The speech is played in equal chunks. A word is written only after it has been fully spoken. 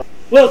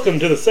Welcome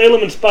to the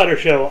Salem and Spider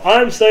Show.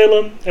 I'm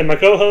Salem, and my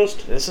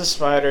co-host. This is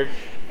Spider.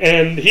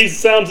 And he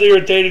sounds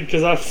irritated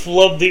because I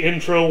flubbed the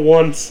intro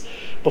once.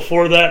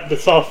 Before that, the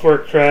software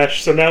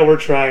crashed, so now we're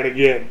trying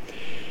again.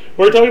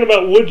 We're talking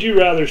about Would You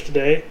Rathers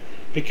today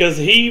because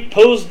he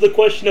posed the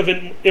question of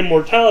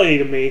immortality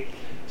to me,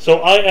 so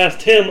I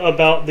asked him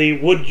about the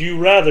Would You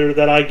Rather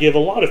that I give a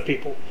lot of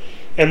people.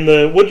 And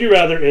the Would You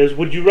Rather is,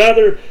 would you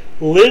rather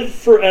live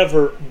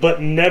forever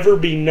but never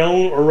be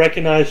known or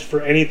recognized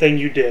for anything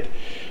you did?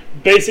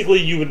 Basically,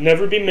 you would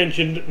never be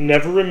mentioned,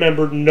 never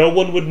remembered, no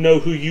one would know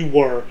who you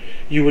were.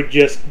 You would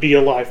just be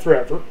alive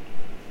forever.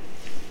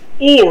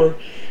 Or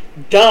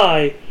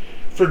die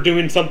for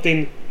doing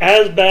something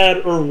as bad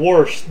or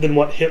worse than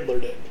what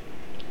Hitler did.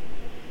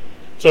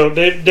 So,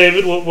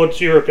 David, what's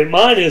your opinion?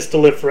 Mine is to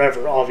live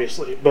forever,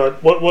 obviously,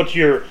 but what's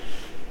your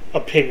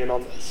opinion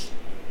on this?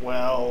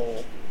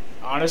 Well,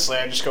 honestly,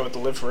 I just go with the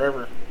live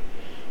forever.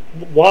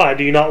 Why?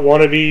 Do you not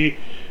want to be...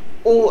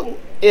 Well,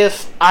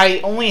 if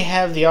I only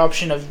have the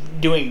option of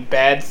doing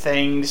bad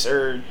things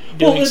or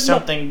doing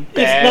something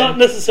bad... It's not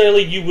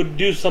necessarily you would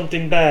do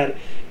something bad.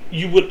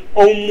 You would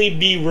only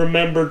be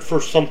remembered for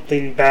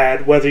something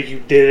bad, whether you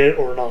did it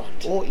or not.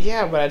 Well,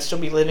 yeah, but I'd still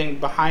be living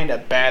behind a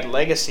bad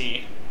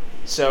legacy.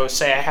 So,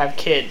 say I have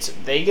kids,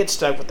 they get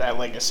stuck with that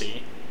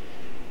legacy.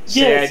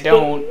 Say yes, I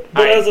don't...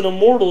 But as an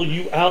immortal,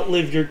 you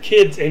outlive your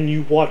kids and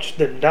you watch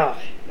them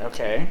die.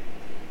 Okay.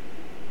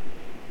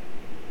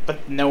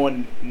 But no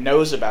one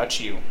knows about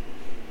you.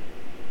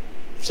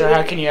 So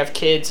how can you have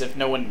kids if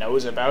no one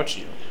knows about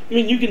you? I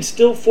mean, you can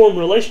still form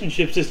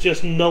relationships, it's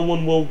just no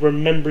one will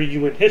remember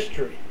you in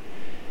history.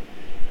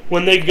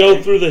 When they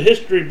go through the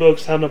history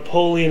books, how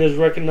Napoleon is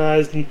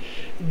recognized, and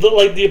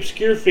the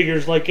obscure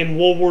figures, like in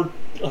World War,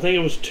 I think it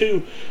was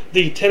II,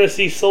 the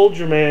Tennessee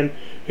soldier man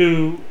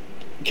who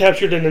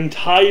captured an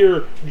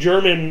entire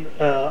German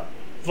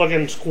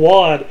fucking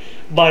squad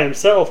by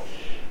himself.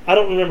 I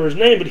don't remember his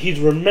name, but he's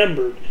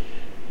remembered.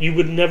 You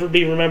would never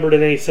be remembered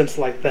in any sense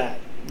like that.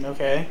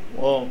 Okay,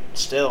 well,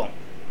 still.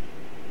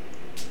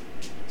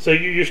 So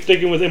you're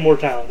sticking with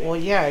immortality. Well,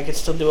 yeah, I could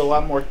still do a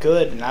lot more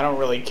good, and I don't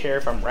really care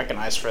if I'm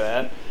recognized for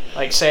that.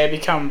 Like, say I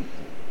become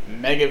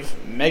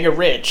mega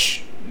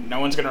rich, no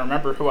one's going to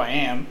remember who I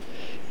am.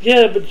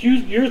 Yeah, but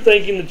you're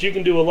thinking that you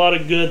can do a lot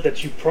of good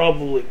that you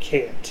probably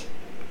can't.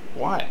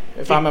 Why?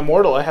 If I'm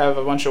immortal, I have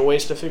a bunch of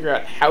ways to figure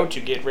out how to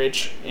get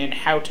rich and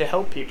how to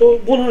help people.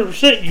 Well,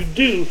 100% you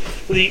do.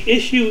 The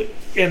issue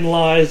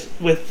lies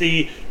with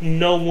the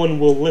no one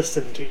will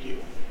listen to you.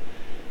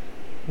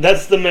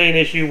 That's the main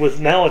issue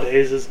with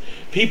nowadays is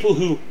people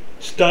who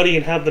study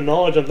and have the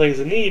knowledge on things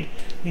they need,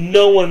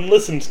 no one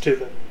listens to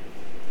them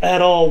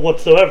at all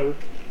whatsoever,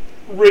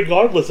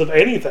 regardless of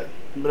anything.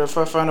 But if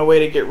I find a way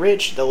to get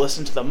rich, they'll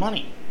listen to the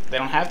money. They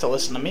don't have to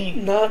listen to me.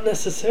 Not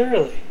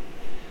necessarily.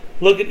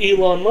 Look at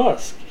Elon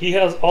Musk. He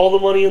has all the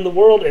money in the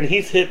world, and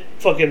he's hit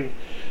fucking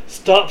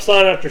stop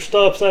sign after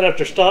stop sign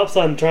after stop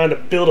sign trying to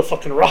build a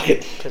fucking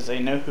rocket. Because they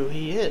know who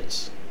he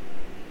is.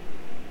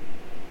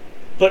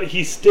 But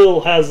he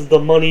still has the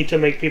money to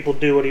make people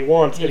do what he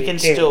wants. You can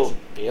still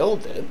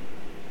build it.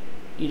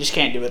 You just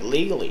can't do it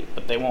legally.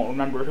 But they won't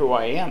remember who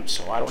I am,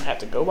 so I don't have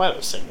to go by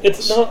those symbols.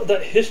 It's not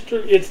that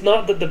It's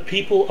not that the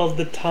people of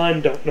the time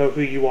don't know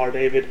who you are,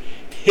 David.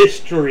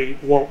 History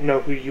won't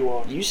know who you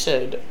are. You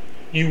said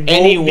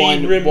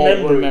anyone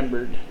won't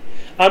remembered.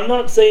 I'm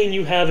not saying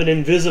you have an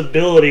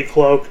invisibility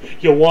cloak.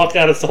 You'll walk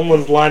out of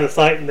someone's line of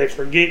sight and they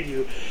forget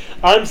you.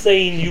 I'm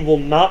saying you will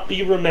not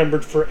be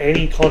remembered for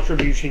any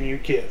contribution you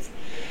give.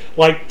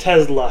 Like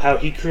Tesla, how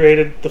he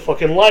created the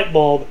fucking light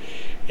bulb.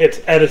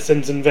 It's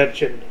Edison's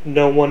invention.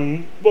 No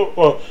one...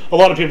 Well, a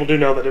lot of people do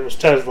know that it was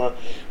Tesla,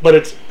 but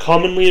it's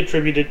commonly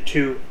attributed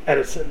to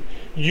Edison.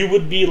 You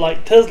would be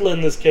like Tesla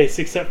in this case,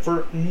 except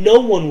for no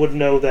one would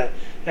know that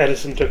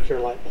Edison took your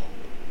light bulb.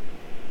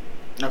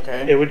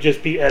 Okay. It would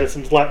just be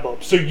Edison's light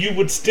bulb. So you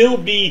would still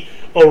be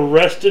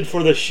arrested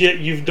for the shit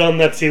you've done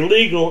that's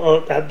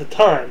illegal at the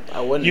time. I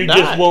wouldn't die. You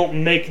just won't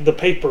make the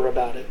paper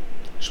about it.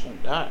 I just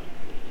won't die.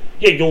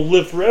 Yeah, you'll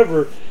live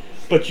forever,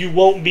 but you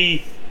won't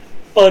be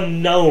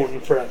unknown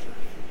forever.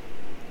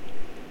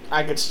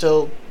 I could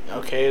still...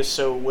 Okay,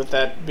 so with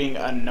that being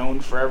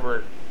unknown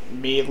forever,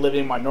 me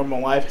living my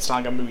normal life, it's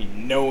not going to be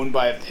known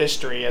by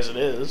history as it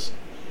is.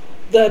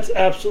 That's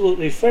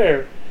absolutely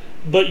fair.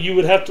 But you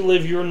would have to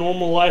live your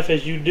normal life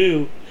as you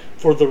do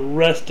for the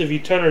rest of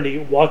eternity,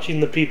 watching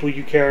the people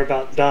you care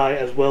about die,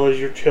 as well as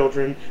your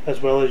children,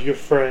 as well as your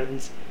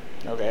friends.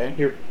 Okay.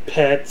 Your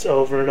pets,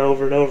 over and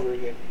over and over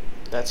again.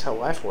 That's how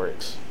life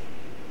works.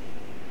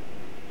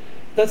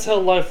 That's how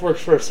life works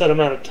for a set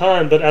amount of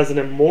time, but as an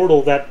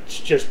immortal, that's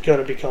just going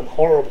to become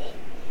horrible.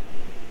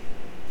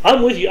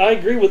 I'm with you. I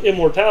agree with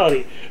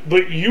immortality,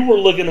 but you were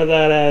looking at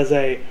that as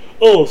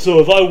so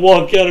if I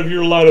walk out of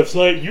your line of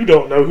sight, you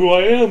don't know who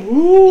I am.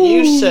 Ooh.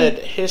 You said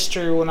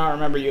history will not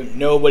remember you.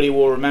 Nobody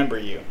will remember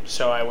you.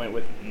 So I went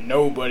with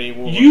nobody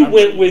will remember you. You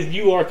went with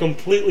you are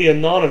completely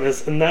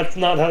anonymous, and that's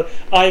not how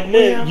I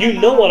meant. You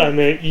know what I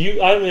meant.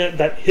 I meant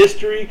that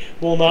history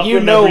will not remember your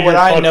contributions. You know what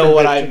I know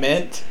what I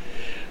meant.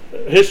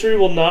 History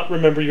will not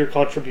remember your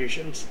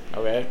contributions.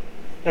 Okay.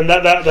 And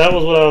that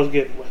was what I was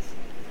getting with.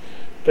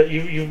 But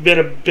you've been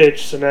a bitch,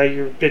 so now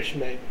you're a bitch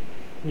mate.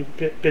 You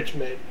bitch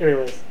mate.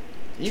 Anyways.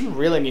 You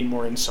really need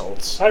more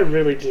insults. I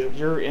really do.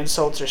 Your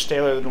insults are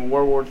staler than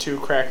World War II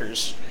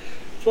crackers.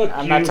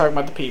 I'm not talking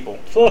about the people.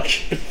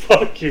 Fuck you.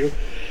 Fuck you.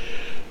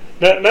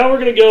 Now we're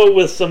gonna go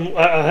with some.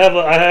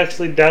 I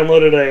actually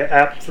downloaded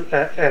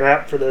an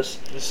app for this.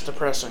 This is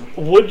depressing.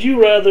 Would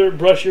you rather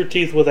brush your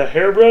teeth with a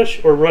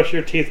hairbrush or brush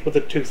your teeth with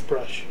a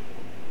toothbrush?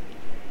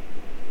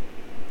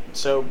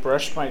 So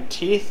brush my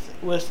teeth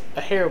with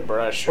a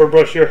hairbrush. Or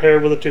brush your hair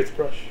with a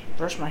toothbrush.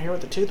 Brush my hair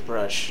with a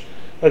toothbrush.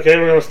 Okay,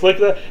 we're gonna slick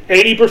that.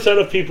 80%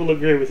 of people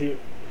agree with you.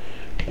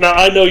 Now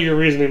I know your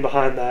reasoning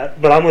behind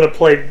that, but I'm gonna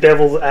play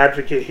devil's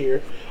advocate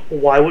here.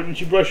 Why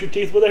wouldn't you brush your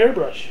teeth with a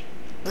hairbrush?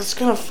 That's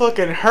gonna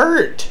fucking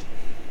hurt.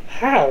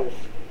 How?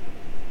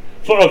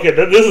 Okay,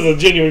 this is a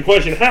genuine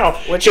question. How?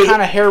 Which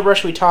kind of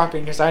hairbrush we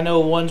talking? Because I know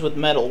ones with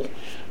metal.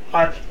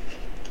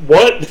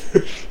 What?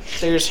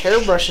 There's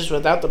hairbrushes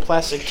without the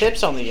plastic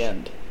tips on the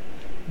end.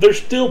 They're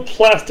still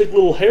plastic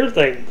little hair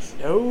things.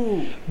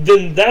 No.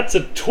 Then that's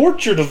a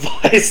torture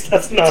device.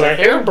 That's not a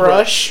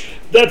hairbrush.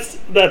 That's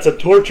a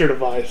torture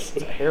device.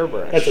 It's a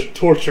hairbrush. That's a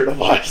torture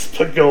device.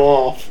 But go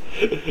off.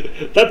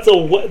 That's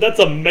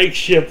a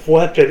makeshift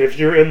weapon if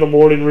you're in the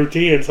morning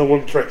routine and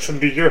someone breaks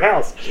into your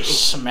house.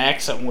 Just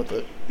smack something with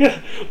it. Yeah,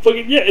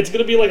 it's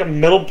gonna be like a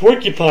metal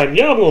porcupine.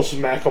 Yeah, I'm gonna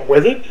smack them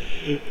with it.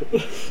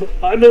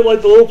 I meant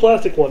like the little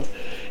plastic ones.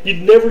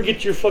 You'd never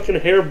get your fucking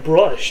hair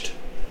brushed.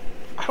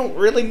 I don't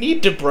really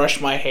need to brush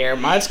my hair.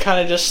 Mine's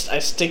kind of just, I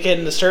stick it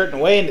in a certain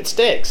way and it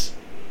sticks.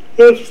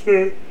 That's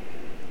fair.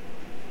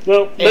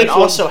 Well, and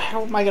also,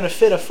 how am I going to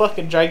fit a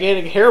fucking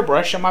gigantic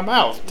hairbrush in my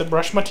mouth to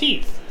brush my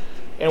teeth?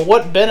 And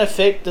what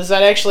benefit does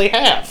that actually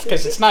have?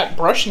 Because it's not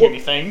brushing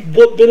anything.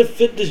 What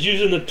benefit does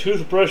using a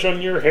toothbrush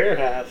on your hair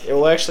have? It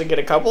will actually get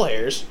a couple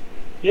hairs.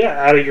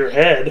 Yeah, out of your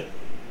head.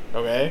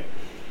 Okay.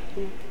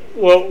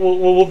 Well,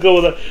 we'll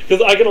go with that.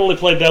 Because I can only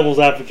play devil's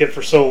advocate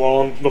for so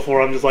long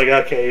before I'm just like,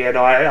 okay, yeah,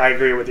 no, I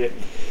agree with you.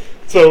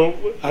 So,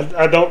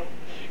 I don't...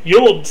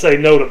 You'll say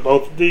no to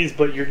both of these,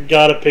 but you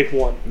gotta pick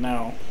one.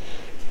 No.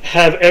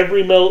 Have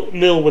every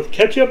meal with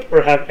ketchup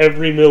or have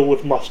every meal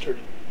with mustard?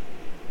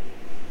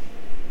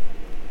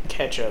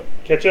 Ketchup.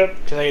 Ketchup?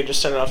 Because I could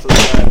just set it off to the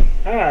side.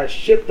 Ah,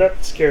 shit,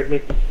 that scared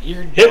me.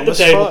 You're Hit dumb the as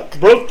table. fuck.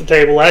 Broke the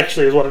table,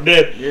 actually, is what I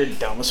did. You're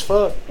dumb as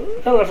fuck.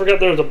 Oh, I forgot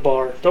there was a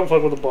bar. Don't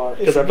fuck with a bar.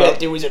 I forgot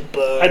there was a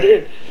bar. I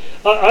did.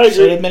 I agree.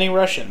 So did many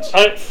Russians.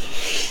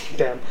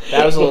 Damn.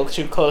 That was a little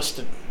too close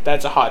to...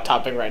 That's a hot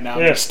topic right now. I'm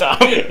going to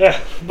stop.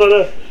 Yeah,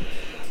 but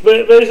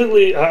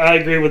basically, I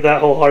agree with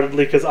that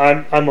wholeheartedly because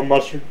I'm a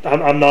mustard.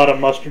 I'm not a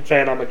mustard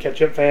fan. I'm a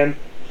ketchup fan.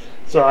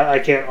 So I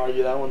can't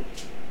argue that one.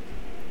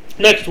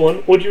 Next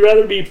one. Would you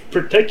rather be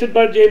protected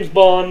by James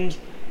Bond,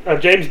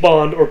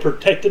 or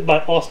protected by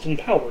Austin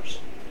Powers?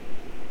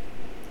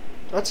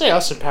 I'd say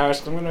Austin Powers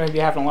because I'm going to be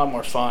having a lot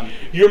more fun.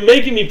 You're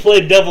making me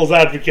play devil's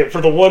advocate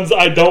for the ones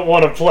I don't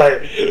want to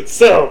play.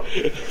 So,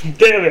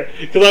 damn it.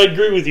 Because I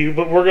agree with you,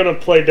 but we're going to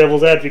play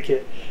devil's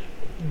advocate.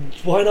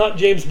 Why not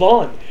James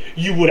Bond?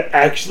 You would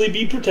actually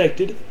be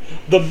protected.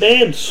 The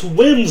man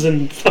swims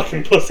in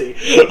fucking pussy.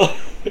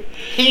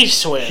 He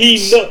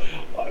swims.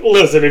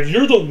 Listen, if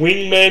you're the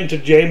wingman to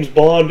James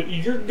Bond,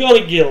 you're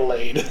gonna get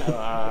laid.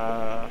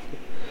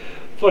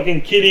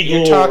 Fucking kitty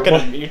you're galore.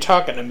 You're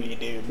talking to me,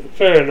 dude.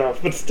 Fair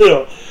enough, but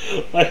still.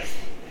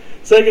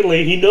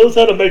 Secondly, he knows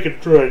how to make a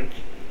drink.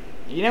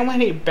 You know how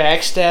many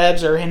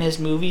backstabs are in his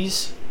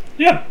movies?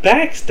 Yeah,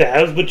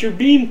 backstabs, but you're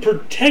being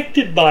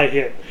protected by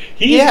him.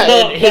 He's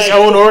not his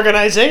own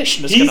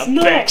organization is going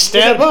to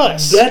backstab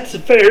us. That's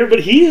fair,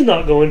 but he's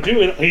not going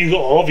to, and he's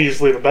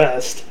obviously the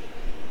best.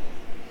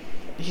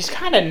 He's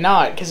kind of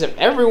not, because if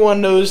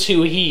everyone knows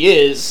who he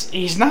is,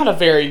 he's not a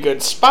very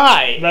good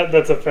spy.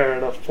 That's a fair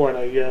enough point,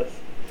 I guess.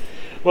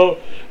 Well,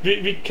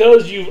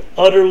 because you've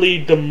utterly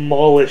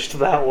demolished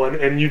that one,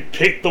 and you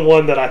picked the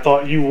one that I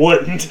thought you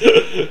wouldn't,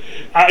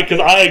 because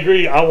I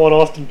agree, I want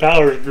Austin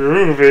Powers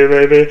groovy,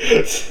 baby.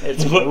 It's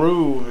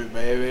groovy,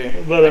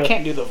 baby. But, I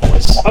can't do the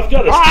voice. I've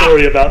got a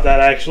story about that,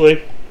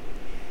 actually.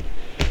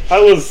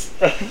 I was...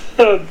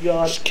 oh,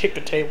 God. Just kick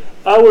the table.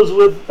 I was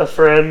with a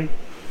friend,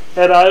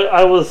 and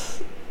I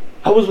was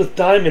with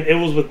Diamond. It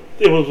was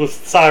with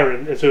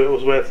Siren, is who it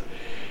was with.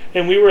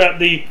 And we were at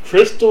the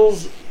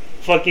Crystal's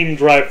fucking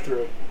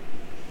drive-thru.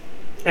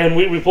 And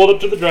we pulled up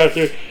to the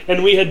drive-thru,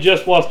 and we had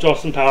just watched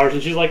Austin Powers,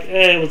 and she's like,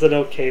 it was an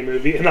okay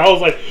movie. And I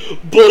was like,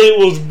 but it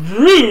was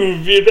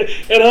groovy.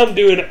 And I'm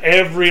doing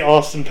every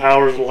Austin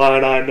Powers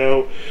line I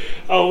know.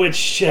 Oh, it's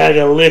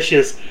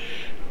shagalicious.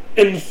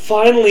 And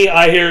finally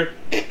I hear,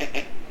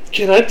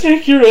 can I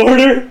take your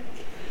order?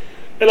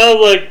 And I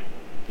was like,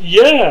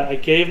 yeah. I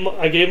gave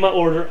my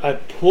order. I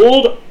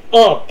pulled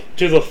up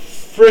to the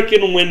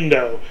frickin'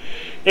 window.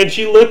 And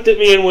she looked at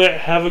me and went,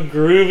 have a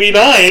groovy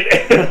night.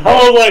 And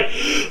I was like,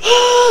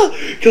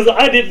 because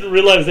I didn't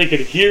realize they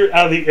could hear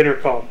out of the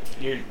intercom.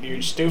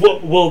 You're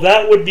stupid. Well,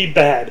 that would be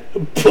bad.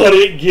 But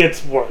it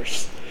gets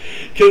worse.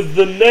 Because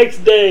the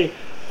next day,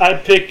 I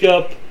pick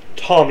up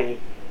Tommy.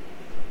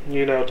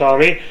 You know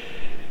Tommy.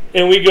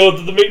 And we go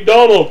to the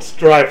McDonald's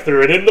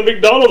drive-thru, and in the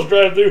McDonald's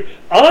drive-thru,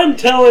 I'm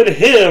telling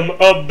him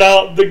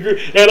about the group,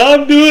 and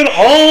I'm doing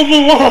all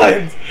the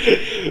lines,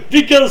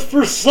 because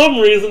for some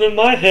reason in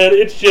my head,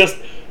 it's just,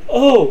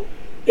 oh,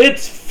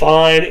 it's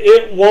fine,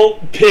 it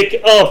won't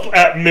pick up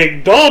at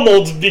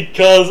McDonald's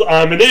because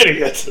I'm an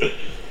idiot.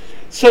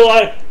 So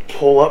I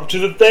pull up to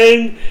the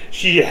thing,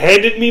 she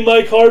handed me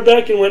my card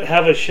back and went,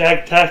 have a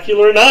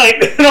shagtacular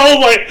night. And I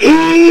was like,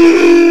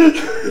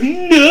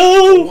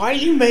 no! Why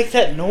do you make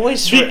that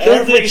noise for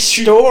every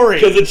story?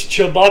 Because it's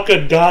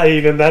Chewbacca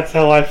dying, and that's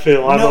how I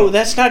feel. No,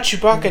 that's not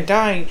Chewbacca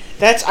dying.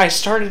 That's I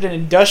started an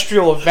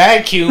industrial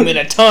vacuum in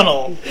a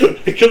tunnel.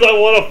 Because I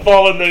want to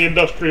fall in the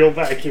industrial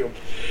vacuum.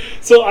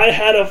 So I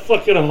had a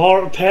fucking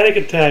hard panic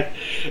attack,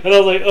 and I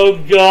was like, oh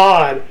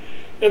God.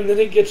 And then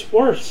it gets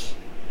worse.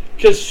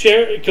 Because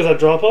I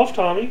drop off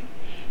Tommy,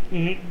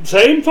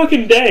 same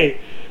fucking day,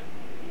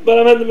 but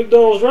I'm at the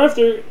McDonald's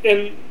drive-thru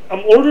and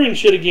I'm ordering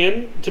shit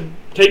again to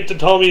take to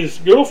Tommy's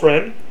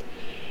girlfriend,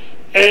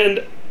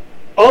 and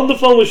on the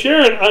phone with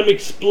Sharon, I'm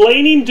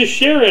explaining to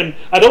Sharon,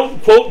 I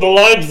don't quote the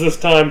lines this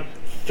time,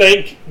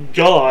 thank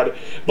God,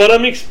 but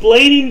I'm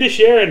explaining to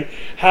Sharon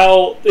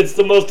how it's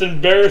the most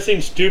embarrassing,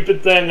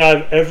 stupid thing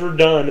I've ever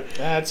done.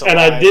 That's a and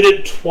lie. I did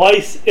it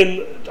twice,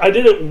 and I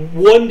did it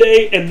one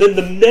day, and then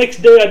the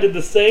next day I did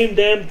the same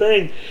damn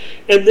thing,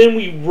 and then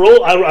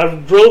I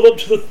drove up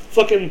to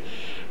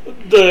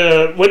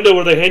the window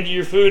where they hand you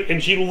your food,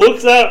 and she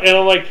looks out, and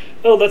I'm like,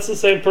 oh, that's the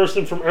same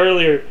person from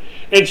earlier,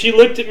 and she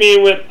looked at me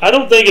and went, I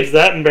don't think it's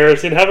that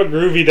embarrassing, have a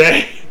groovy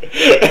day.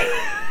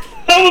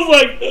 I was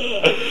like,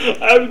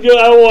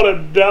 I want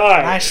to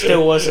die. I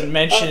still wasn't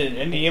mentioning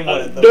any of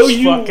one of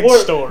those fucking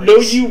stories. No,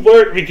 you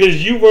weren't,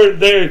 because you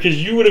weren't there,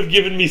 because you would have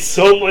given me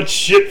so much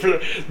shit for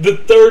the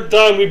third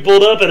time we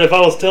pulled up, and if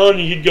I was telling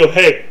you, you'd go,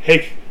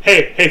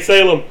 hey,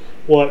 Salem,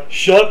 what?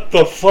 Shut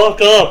the fuck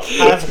up.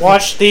 I've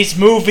watched these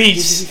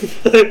movies.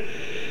 But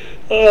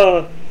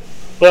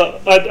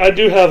I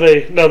do have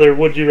another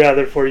would you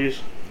rather for you.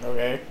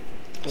 Okay.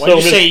 Why do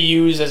you say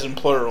use as in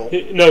plural?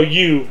 No,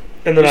 you.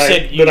 And then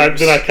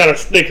I kind of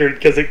snickered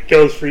because it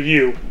goes for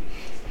you.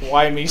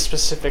 Why me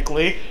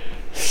specifically?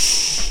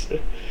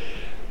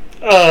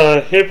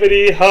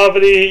 Hippity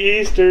hoppity,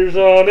 Easter's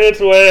on its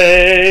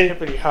way.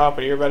 Hippity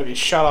hoppity, you're about to be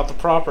shot off the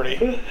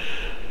property.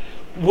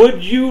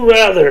 Would you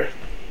rather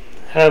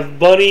have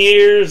bunny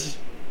ears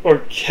or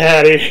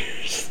cat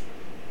ears?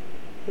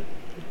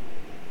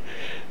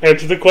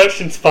 Answer the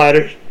question,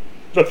 Spider.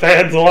 The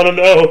fans want to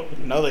know.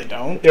 No, they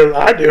don't. Yeah,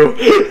 I do.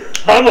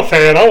 I'm a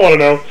fan. I want to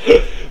know.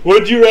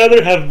 Would you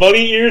rather have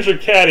bunny ears or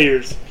cat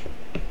ears?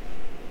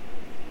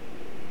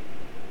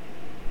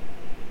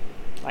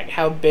 Like,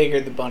 how big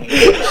are the bunny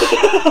ears?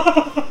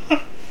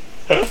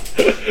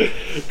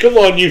 Come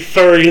on, you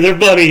furry. They're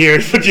bunny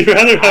ears. Would you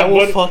rather have I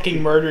will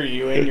fucking murder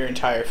you and your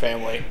entire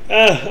family.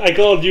 I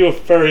called you a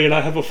furry and I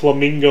have a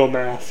flamingo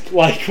mask.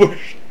 Like,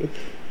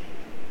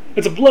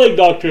 it's a plague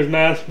doctor's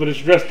mask, but it's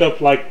dressed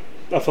up like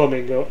a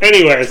flamingo.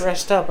 Anyways.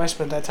 Dressed up? I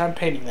spent that time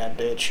painting that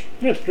bitch.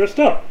 Yeah, it's dressed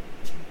up.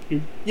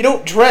 You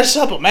don't dress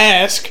up a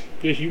mask.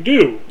 Yes, you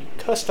do. You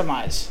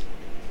customize.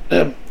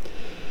 Well,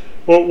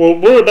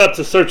 we're about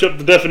to search up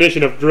the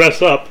definition of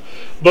dress up,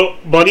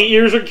 but bunny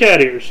ears or cat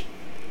ears?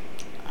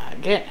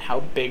 Again, how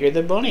big are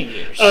the bunny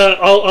ears?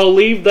 I'll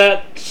leave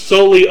that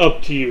solely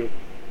up to you.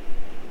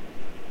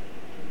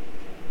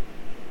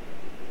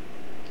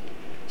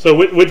 So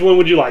which one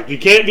would you like? You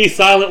can't be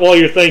silent while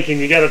you're thinking.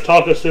 You got to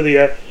talk us through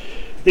the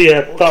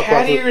thought process.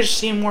 Cat ears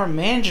seem more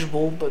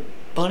manageable, but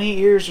bunny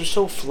ears are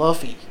so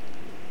fluffy.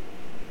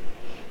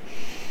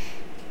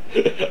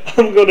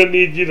 I'm going to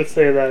need you to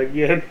say that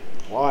again.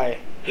 Why?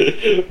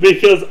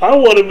 Because I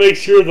want to make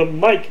sure the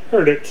mic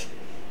heard it.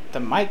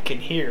 The mic can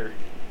hear.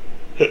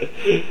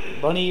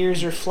 Bunny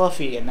ears are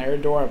fluffy and they're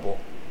adorable.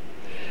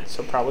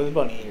 So probably the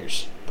bunny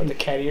ears. But the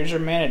cat ears are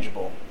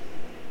manageable.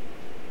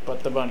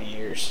 But the bunny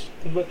ears.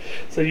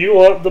 So you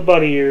want the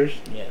bunny ears?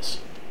 Yes.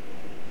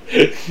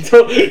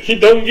 You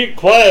don't get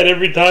quiet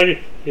every time you...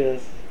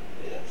 Yes.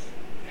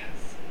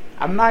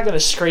 I'm not going to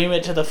scream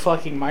it to the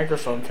fucking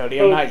microphone, Cody.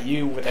 I'm not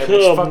you with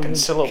every fucking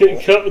syllable.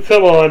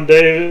 Come on,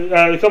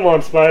 David. Come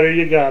on, Spider.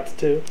 You got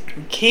to.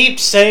 Keep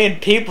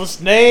saying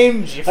people's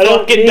names, you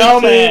fucking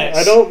dumbass.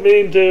 I don't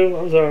mean to.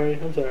 I'm sorry.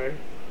 I'm sorry.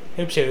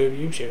 I'm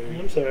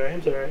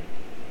sorry.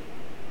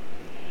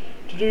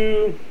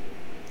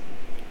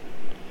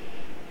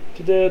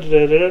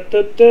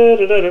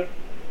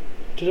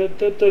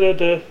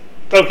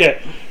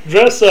 Okay.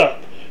 Dress up.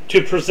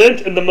 To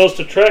present in the most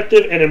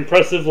attractive and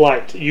impressive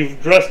light.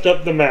 You've dressed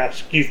up the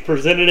mask. You've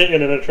presented it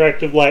in an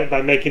attractive light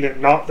by making it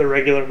not the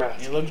regular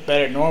mask. It looks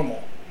better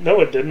normal.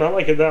 No, it didn't. I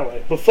like it that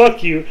way. But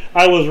fuck you.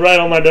 I was right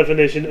on my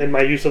definition and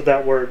my use of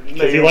that word.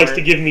 Because he likes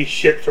to give me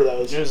shit for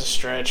those. It was a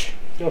stretch.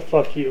 Oh,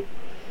 fuck you.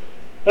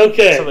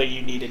 Okay. Something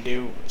you need to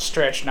do.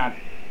 Stretch, not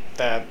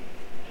that.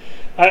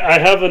 I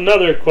have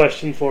another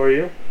question for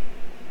you.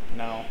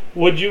 No.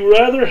 Would you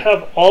rather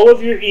have all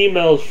of your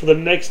emails for the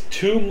next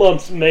 2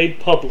 months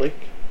made public,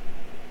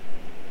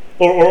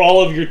 or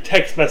all of your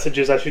text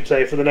messages, I should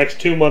say, for the next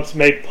 2 months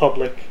made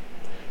public.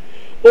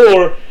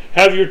 Or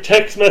have your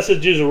text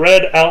messages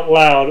read out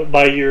loud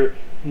by your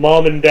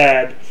mom and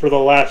dad for the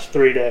last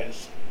 3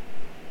 days.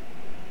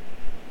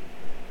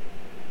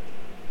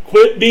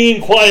 Quit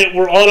being quiet,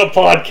 we're on a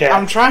podcast.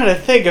 I'm trying to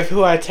think of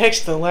who I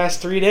texted the last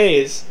 3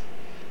 days.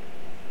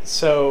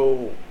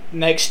 So,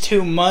 next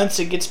 2 months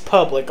it gets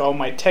public, all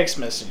my text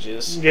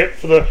messages. Yep,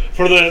 for the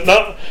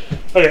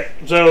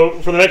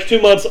next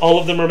 2 months all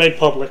of them are made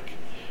public.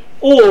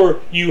 Or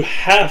you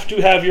have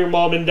to have your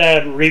mom and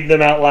dad read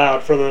them out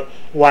loud for the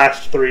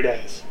last 3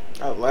 days.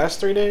 Last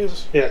 3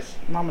 days? Yes.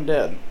 Mom and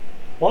dad.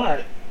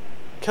 Why?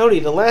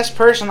 Cody, the last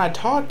person I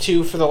talked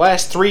to for the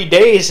last 3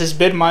 days has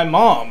been my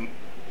mom.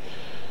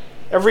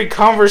 Every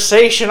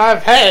conversation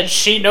I've had,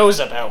 she knows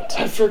about.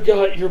 I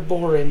forgot you're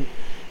boring.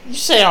 You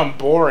say I'm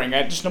boring.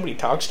 Nobody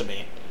talks to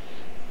me.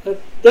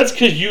 That's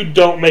because you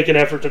don't make an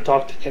effort to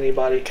talk to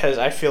anybody. Because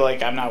I feel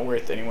like I'm not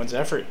worth anyone's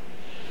effort.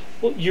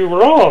 Well, you're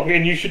wrong,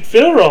 and you should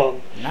feel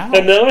wrong. No.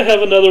 And now I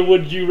have another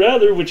would you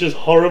rather, which is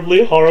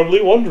horribly,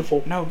 horribly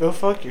wonderful. No, go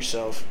fuck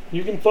yourself.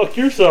 You can fuck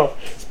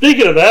yourself.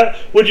 Speaking of that,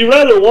 would you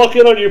rather walk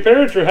in on your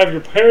parents or have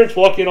your parents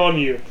walk in on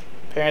you?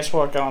 Parents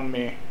walk on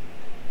me.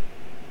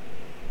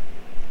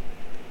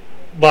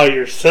 By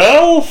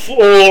yourself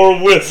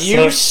or with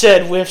You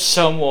said with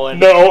someone.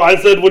 No, I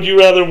said would you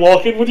rather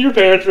walk in with your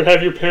parents or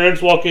have your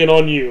parents walk in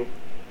on you?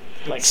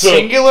 Like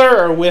singular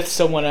or with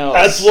someone else?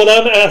 That's what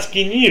I'm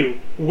asking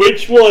you.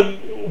 Which one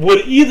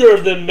would either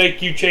of them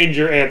make you change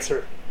your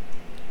answer?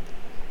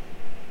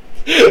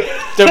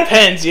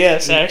 Depends,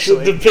 yes,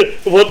 actually.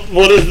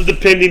 What is the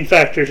depending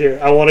factor here?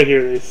 I want to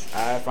hear these.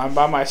 If I'm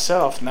by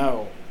myself,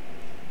 no.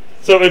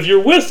 So if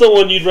you're with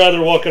someone, you'd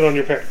rather walk in on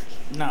your parents?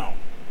 No.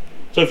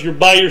 So if you're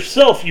by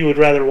yourself, you would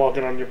rather walk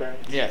in on your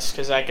parents? Yes,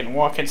 because I can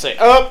walk and say,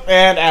 up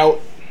and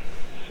out.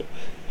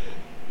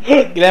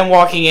 Then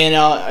walking in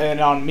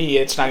on me,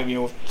 it's not going to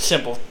be a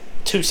simple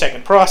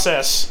 2-second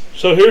process.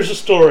 So here's the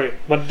story.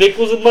 My dick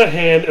was in my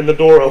hand and the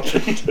door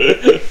opened.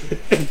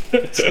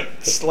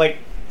 It's like,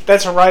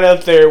 that's right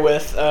up there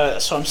with,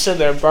 so I'm sitting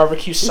there,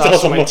 barbecue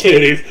sauce on my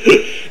titties.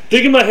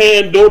 Dick in my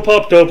hand, door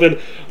popped open.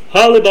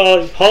 Holly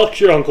Bolly, Hulk's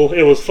your uncle.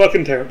 It was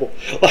fucking terrible.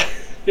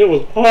 It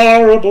was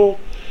horrible.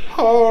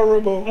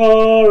 Horrible.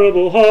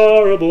 Horrible, horrible,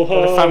 horrible.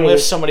 But if I'm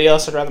with somebody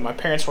else, I'd rather my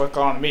parents walk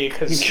on me,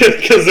 because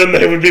then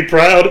they would be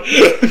proud.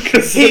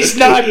 He's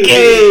not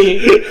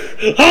gay.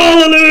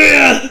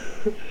 Hallelujah!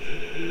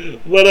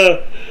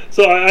 But,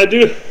 so I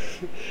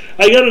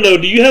gotta know,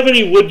 do you have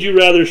any would you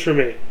rathers for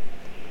me?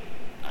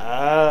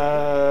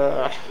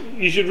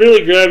 You should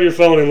really grab your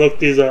phone and look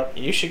these up.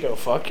 You should go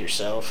fuck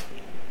yourself.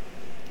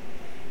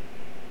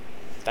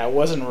 That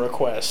wasn't a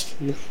request.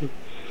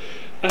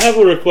 I have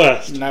a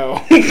request.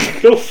 No.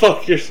 Go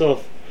fuck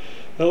yourself.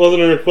 That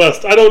wasn't a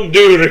request. I don't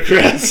do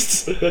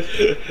requests.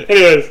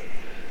 Anyways,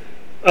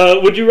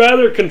 would you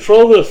rather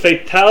control the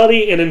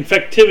fatality and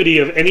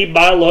infectivity of any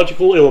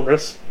biological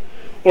illness,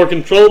 or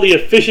control the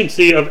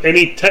efficiency of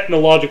any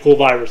technological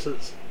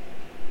viruses?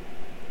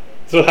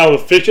 So how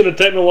efficient a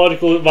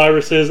technological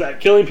virus is at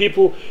killing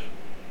people,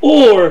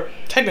 or...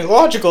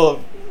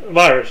 Technological?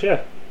 Virus,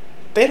 yeah.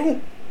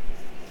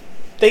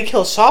 They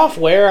kill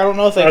software. I don't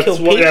know if they kill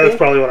people. Yeah, that's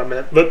probably what I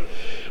meant. But,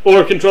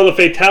 or control the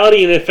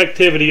fatality and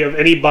effectivity of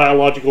any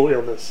biological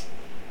illness.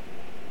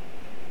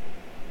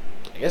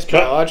 I guess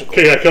biological.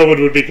 Yeah,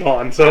 COVID would be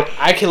gone. So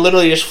I could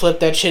literally just flip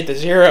that shit to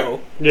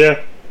 0.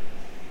 Yeah.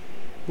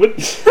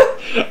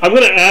 I'm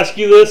going to ask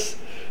you this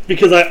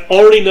because I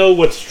already know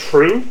what's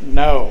true.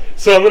 No.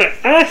 So I'm going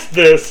to ask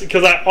this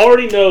because I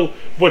already know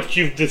what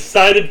you've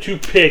decided to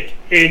pick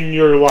in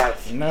your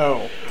life.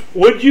 No.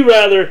 Would you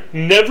rather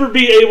never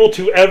be able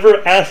to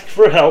ever ask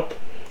for help,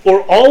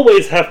 or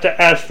always have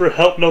to ask for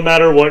help no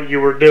matter what you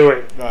were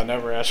doing? I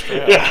never ask for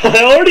help. Yeah,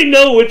 I already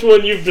know which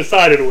one you've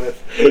decided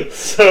with.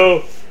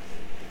 So,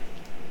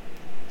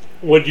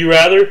 would you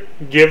rather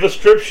give a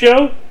strip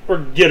show or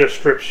get a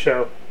strip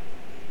show?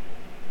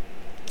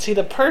 See,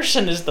 the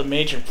person is the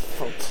major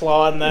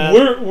flaw in that.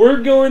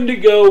 We're going to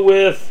go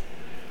with...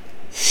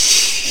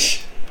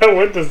 I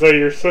went to say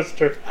your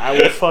sister. I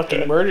will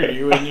fucking murder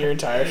you and your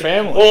entire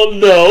family. Well,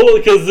 no,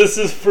 because this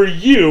is for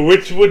you.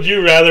 Which would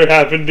you rather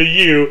happen to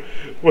you?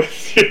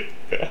 With you?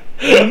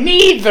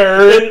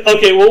 Neither.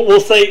 Okay, well, we'll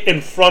say in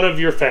front of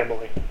your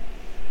family.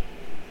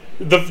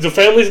 The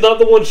family's not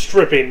the one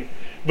stripping,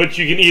 but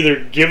you can either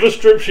give a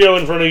strip show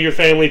in front of your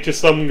family to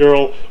some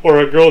girl, or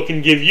a girl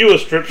can give you a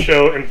strip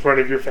show in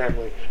front of your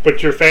family.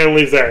 But your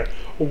family's there.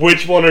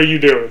 Which one are you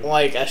doing?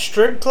 Like a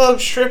strip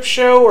club strip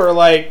show, or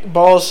like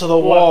balls to the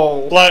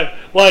wall?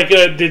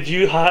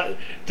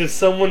 Did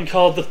someone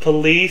call the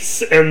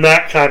police and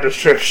that kind of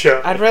strip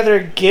show? I'd rather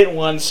get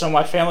one so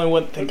my family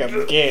wouldn't think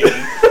I'm gay.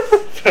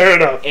 Fair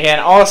enough.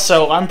 And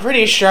also, I'm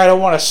pretty sure I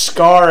don't want to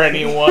scar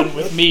anyone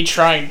with me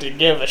trying to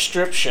give a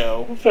strip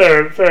show.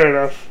 Fair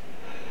enough.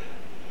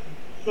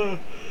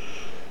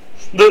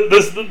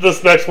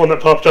 This next one that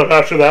popped up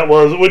after that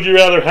was, would you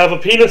rather have a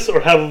penis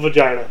or have a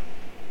vagina?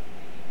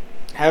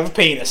 Have a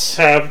penis.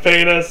 Have a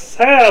penis.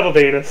 Have a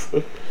penis.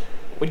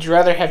 Would you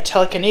rather have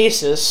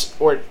telekinesis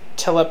or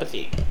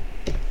telepathy?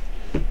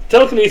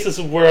 Telekinesis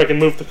is where I can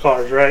move the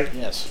cars, right?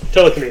 Yes.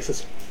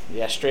 Telekinesis.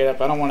 Yeah, straight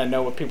up. I don't want to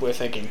know what people are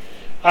thinking.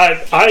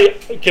 I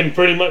can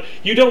pretty much...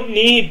 You don't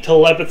need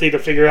telepathy to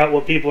figure out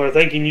what people are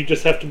thinking. You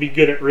just have to be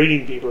good at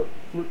reading people.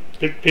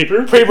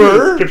 Paper? Herby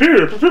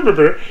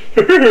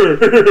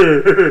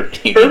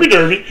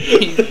derby.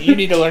 You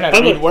need to learn how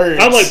to read words.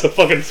 I'm like the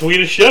fucking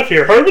Swedish chef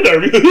here. Herby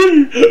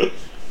derby.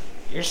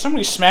 You're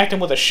somebody smacked him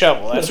with a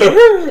shovel. That's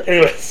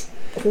Anyways.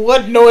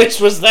 What noise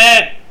was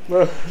that?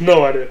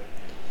 No idea.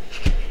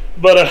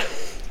 But,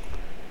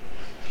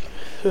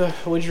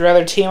 would you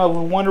rather team up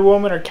with Wonder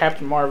Woman or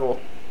Captain Marvel?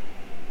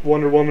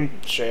 Wonder Woman.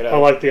 Straight up. I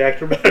like the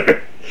actor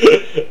better.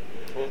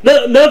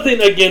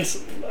 Nothing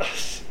against...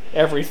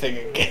 Everything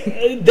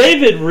again.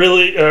 David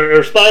really,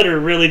 or Spider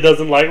really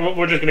doesn't like...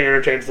 We're just going to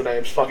interchange the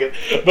names, fuck it.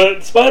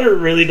 But Spider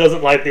really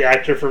doesn't like the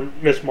actor for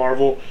Miss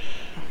Marvel.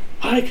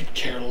 I could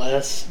care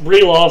less.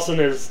 Brie Larson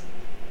is...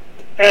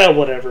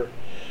 whatever.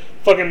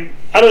 Fucking...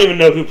 I don't even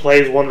know who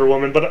plays Wonder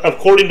Woman, but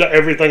according to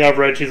everything I've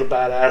read, she's a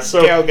badass.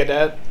 So Gal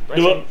Gadot.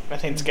 I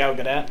think it's Gal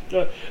Gadot.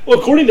 Well,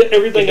 according to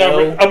everything I've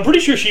read, I'm pretty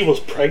sure she was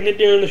pregnant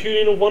during the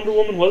shooting of Wonder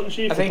Woman, wasn't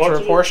she? I think for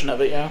a portion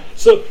of it, yeah.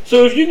 So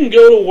if you can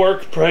go to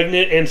work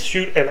pregnant and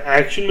shoot an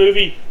action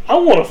movie, I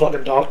want to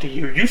fucking talk to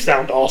you. You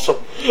sound awesome.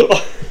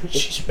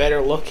 She's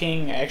better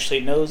looking. Actually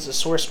knows the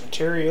source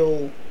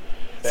material.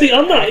 See,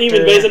 I'm not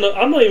even basing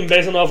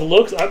off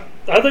looks. I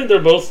think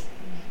they're both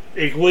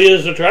equally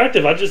as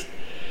attractive.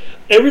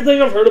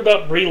 Everything I've heard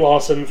about Brie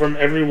Larson from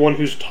everyone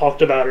who's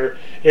talked about her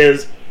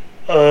is,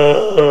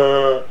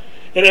 and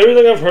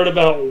everything I've heard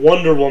about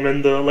Wonder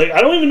Woman,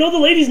 I don't even know the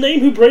lady's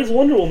name who plays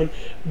Wonder Woman,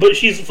 but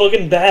she's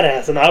fucking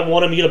badass, and I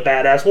want to meet a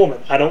badass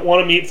woman. I don't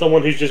want to meet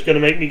someone who's just going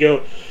to make me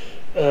go,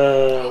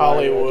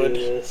 Hollywood.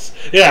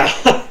 Yeah.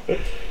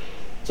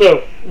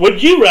 So,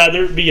 would you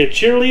rather be a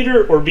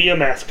cheerleader or be a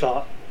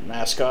mascot?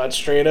 Mascot,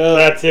 straight up.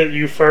 That's it,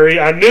 you furry.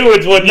 I knew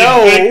it's one you'd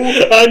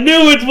pick. I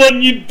knew it's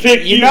one you'd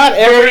pick. Not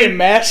every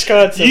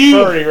mascot's a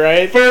furry,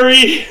 right?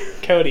 Furry.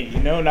 Cody, you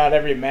know not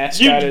every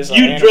mascot is a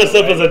You dress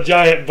up as a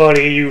giant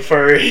bunny, you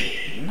furry.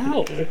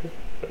 No.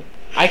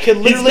 I could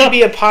literally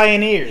be a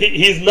pioneer.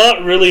 He's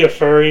not really a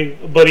furry,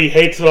 but he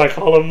hates when I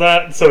call him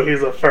that, so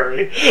he's a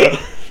furry.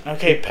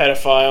 Okay,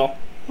 pedophile.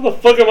 How the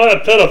fuck am I a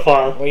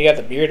pedophile? Well, you got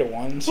the bearded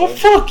one, so... Well,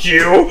 fuck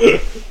you!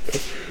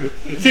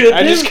 See,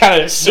 I just kind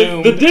of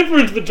assumed. The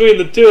difference between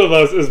the two of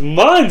us is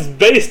mine's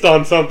based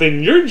on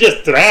something, you're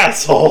just an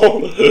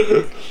asshole.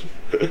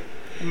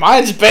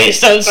 Mine's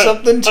based on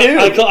something, too.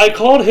 I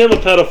called him a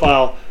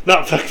pedophile.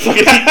 Not fucking...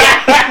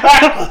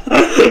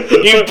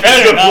 You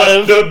better not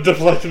have.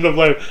 Deflection of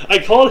blame. I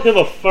called him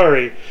a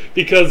furry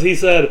because he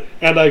said,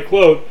 and I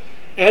quote,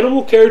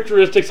 animal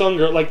characteristics on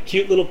girl, like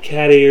cute little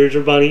cat ears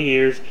or bunny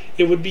ears,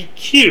 it would be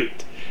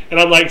cute. And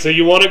I'm like, so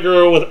you want a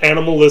girl with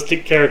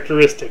animalistic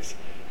characteristics?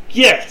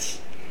 Yes.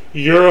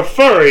 You're a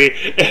furry.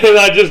 And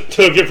I just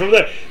took it from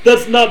there.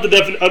 That's not the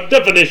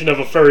definition of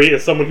a furry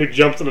is someone who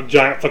jumps in a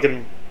giant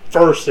fucking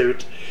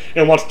fursuit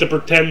and wants to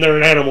pretend they're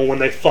an animal when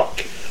they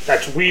fuck.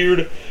 That's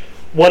weird.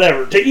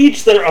 Whatever. To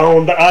each their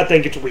own, but I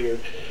think it's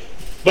weird.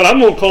 But I'm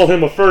going to call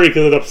him a furry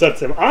because it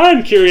upsets him.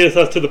 I'm curious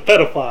as to the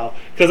pedophile.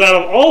 Because out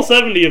of all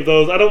 70 of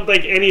those, I don't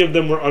think any of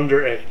them were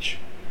underage.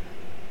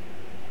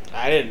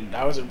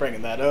 I wasn't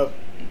bringing that up.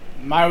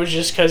 Mine was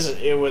just because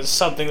it was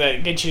something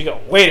that gets you to go,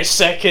 wait a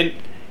second,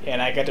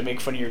 and I got to make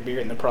fun of your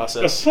beard in the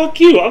process. Fuck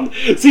you.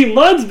 See,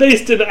 mine's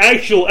based in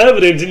actual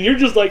evidence, and you're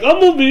just like,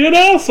 I'm going to be an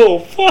asshole.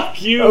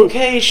 Fuck you.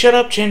 Okay, shut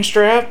up,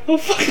 Chinstrap. Oh,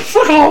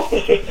 fuck off.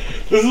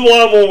 This is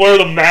why I'm going to wear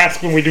the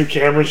mask when we do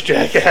cameras,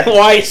 jackass.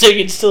 Why? So you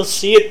can still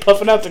see it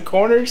puffing out the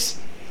corners?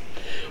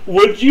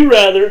 Would you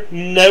rather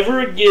never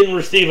again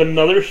receive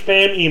another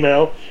spam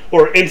email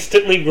or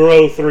instantly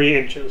grow 3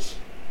 inches?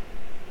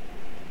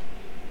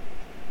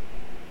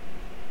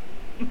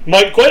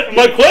 My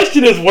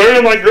question is, where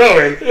am I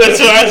growing? That's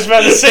what I was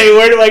about to say.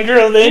 Where do I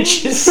grow the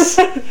inches?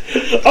 I'm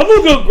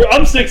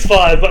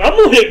 6'5", but I'm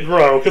gonna hit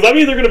grow because I'm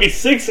either gonna be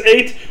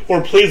 6'8"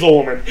 or please a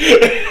woman.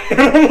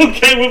 I'm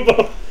okay with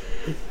both.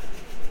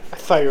 I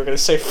thought you were gonna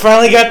say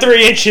finally got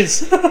 3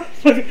 inches.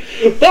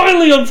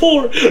 Finally, I'm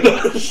 4.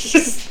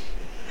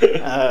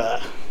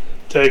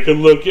 Take a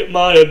look at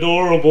my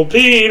adorable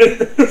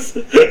penis.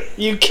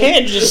 You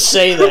can't just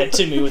say that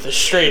to me with a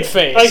straight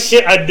face.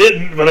 I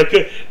didn't, but I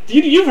could.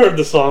 You've heard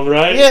the song,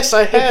 right? Yes,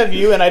 I have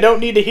you, and I don't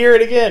need to hear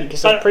it again,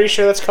 because I'm pretty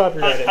sure that's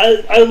copyrighted.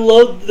 I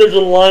love, there's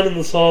a line in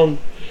the song,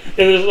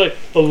 and it's like,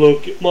 but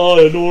look at my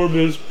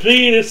enormous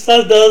penis,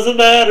 size doesn't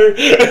matter.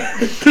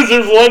 Because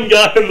there's one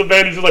guy in the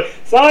band who's just like,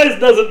 size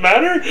doesn't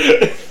matter?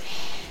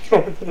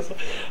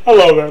 I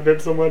love that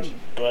bit so much.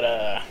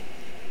 But,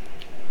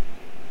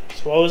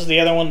 so what was the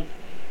other one?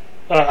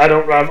 I've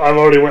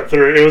already went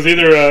through it. It was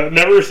either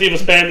never receive a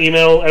spam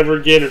email ever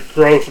again or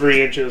grow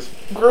 3 inches.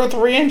 Grow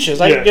 3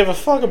 inches? I don't give a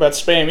fuck about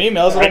spam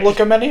emails. I don't look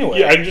them anyway.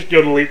 Yeah, I can just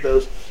go delete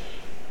those.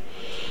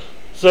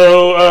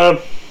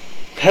 So,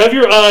 have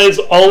your eyes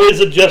always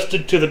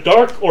adjusted to the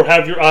dark or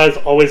have your eyes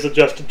always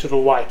adjusted to the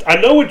light? I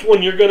know which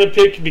one you're going to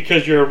pick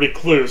because you're a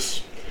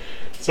recluse.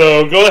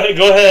 So go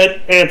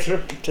ahead,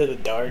 answer. To the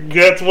dark.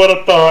 That's what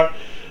I thought.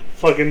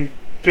 Fucking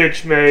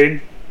bitch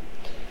made.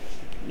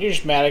 You're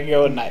just mad I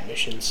go on night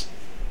missions.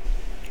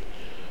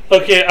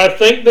 Okay, I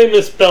think they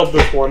misspelled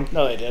this one.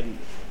 No, they didn't.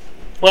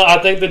 Well,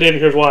 I think they did.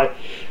 Here's why.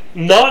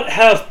 Not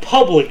have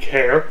public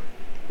hair.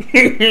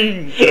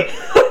 You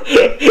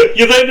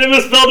think they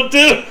misspelled it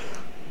too?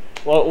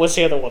 Well, what's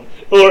the other one?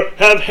 Or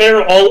have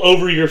hair all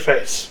over your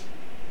face.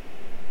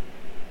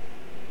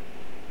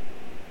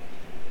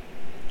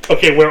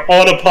 Okay, we're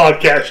on a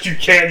podcast. You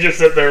can't just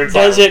sit there and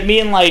Does it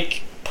mean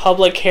like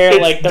public hair,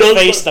 like the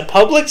face the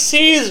public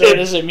sees, or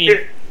does it mean...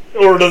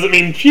 or does it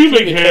mean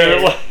pubic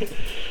hair?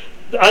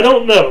 I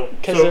don't know.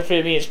 Because if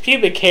it means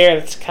pubic hair,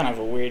 that's kind of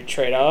a weird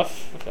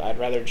trade-off. I'd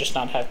rather just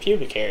not have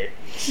pubic hair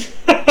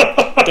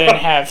than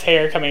have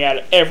hair coming out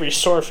of every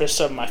surface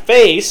of my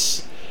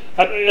face.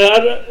 I'd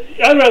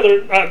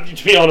rather,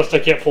 to be honest, I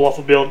can't pull off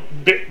a build.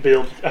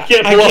 I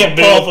can't pull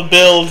off a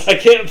build. I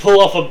can't pull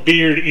off a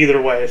beard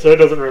either way, so it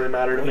doesn't really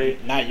matter to me.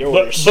 Not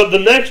yours. But the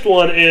next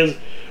one is,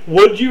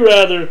 would you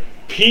rather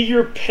pee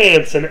your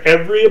pants in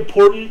every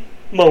important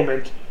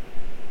moment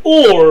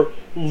or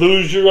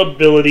lose your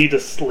ability to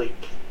sleep?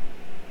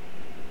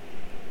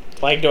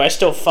 Like, do I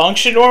still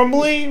function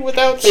normally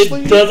without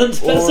sleep? It doesn't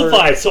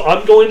specify, so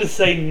I'm going to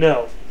say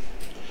no.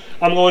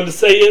 I'm going to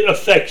say it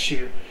affects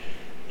you.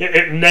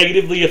 It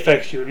negatively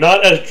affects you.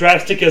 Not as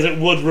drastic as it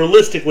would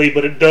realistically,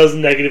 but it does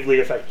negatively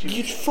affect you.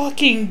 You'd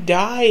fucking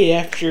die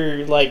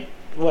after, like,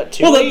 what,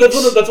 2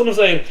 weeks? That's what I'm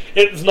saying.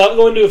 It's not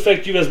going to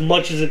affect you as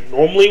much as it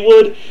normally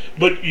would,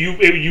 but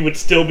you would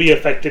still be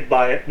affected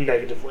by it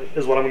negatively,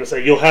 is what I'm going to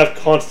say. You'll have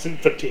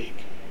constant fatigue.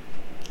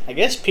 I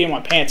guess pee in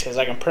my pants because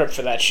I can prep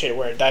for that shit,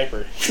 wear a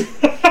diaper.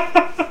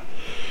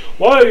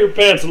 Why are your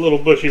pants a little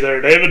bushy there,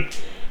 David?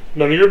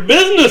 None of your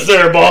business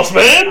there, boss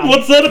man.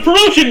 What's that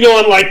promotion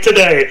going like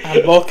today?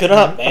 I'm bulking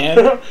up,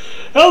 man.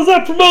 How's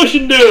that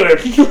promotion doing?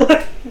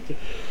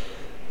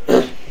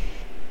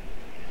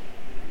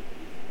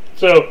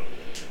 So,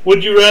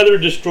 would you rather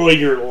destroy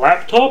your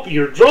laptop,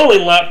 your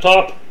drawing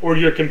laptop, or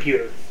your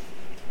computer?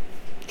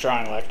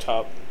 Drawing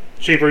laptop.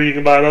 Cheaper, you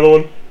can buy another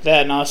one?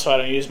 That, and also I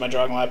don't use my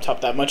drawing laptop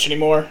that much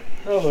anymore.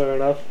 Oh, fair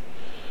enough.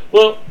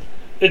 Well,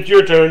 it's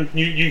your turn.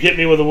 You hit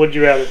me with a would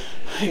you rather.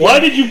 Why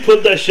did you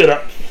put that shit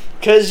up?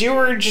 Because you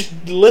were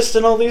just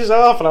listing all these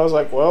off, and I was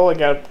like, well, I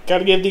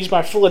gotta give these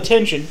my full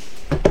attention.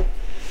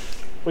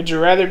 Would you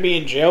rather be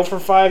in jail for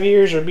 5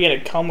 years or be in a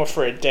coma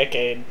for a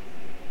decade?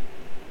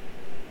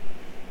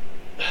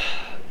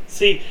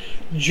 See,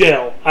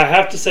 jail. I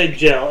have to say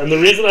jail. And the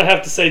reason I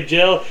have to say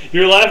jail,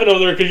 you're laughing over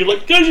there because you're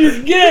like, because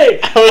you're gay.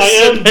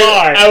 I am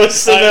bi. I was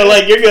sitting there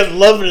like, you're going to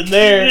love it in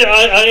there. Yeah,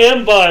 I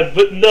am bi,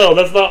 but no,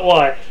 that's not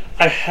why.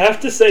 I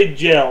have to say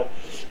jail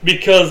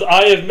because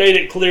I have made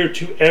it clear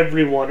to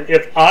everyone,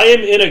 if I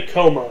am in a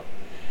coma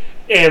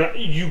and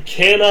you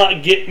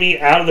cannot get me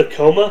out of the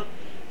coma,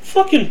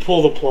 fucking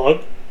pull the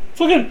plug.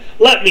 Fucking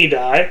let me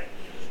die.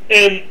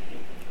 And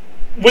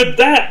with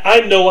that, I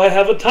know I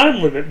have a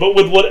time limit, but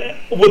with what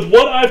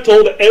I've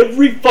told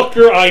every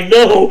fucker I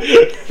know,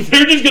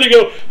 they're just gonna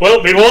go, well,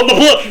 they want the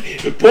plug,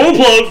 pull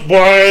the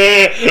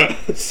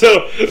plug,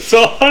 so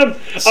I'm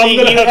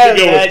gonna have to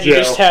go with jail. You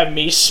just have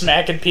me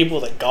smacking people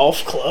with a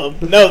golf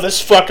club. No,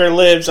 this fucker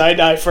lives. I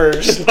die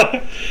first.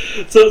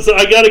 so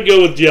I gotta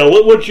go with jail.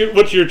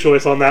 What's your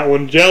choice on that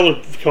one? Jail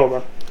or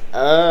coma?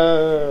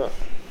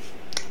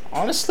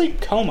 Honestly,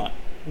 coma.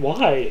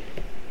 Why?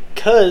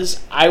 'Cause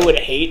I would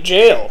hate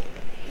jail.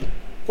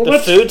 Well, the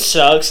food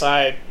sucks.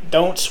 I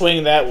don't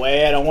swing that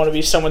way. I don't want to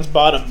be someone's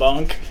bottom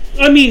bunk.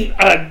 I mean,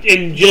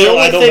 in jail,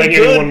 I don't think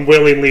anyone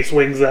willingly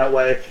swings that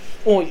way.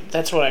 Well,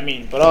 that's what I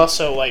mean. But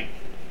also, like,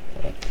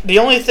 the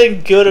only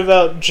thing good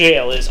about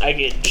jail is I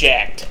get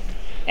jacked.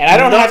 And I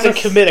don't have to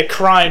commit a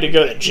crime to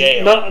go to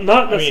jail.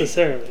 Not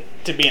necessarily.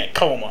 To be in a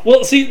coma.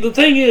 Well, see, the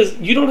thing is,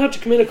 you don't have to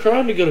commit a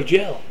crime to go to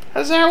jail. How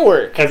does that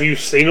work? Have you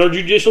seen our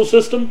judicial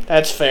system?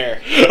 That's fair.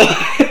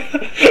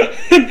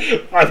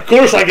 Of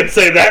course I can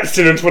say that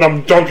sentence when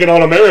I'm dunking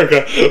on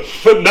America,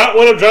 but not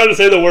when I'm trying to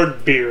say the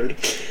word beard.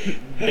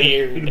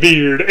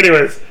 Beard.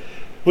 Anyways,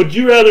 would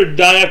you rather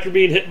die after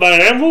being hit by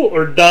an anvil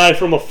or die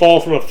from a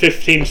fall from a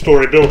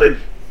 15-story building?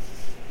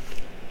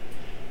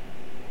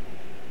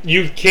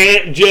 You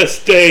can't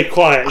just stay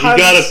quiet. You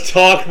gotta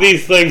talk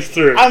these things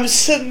through. I'm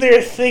sitting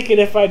there thinking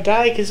if I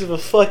die because of a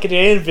fucking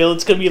anvil,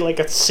 it's gonna be like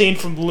a scene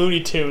from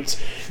Looney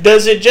Tunes.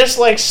 Does it just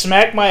like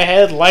smack my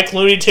head like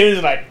Looney Tunes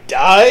and I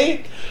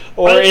die?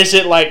 Or is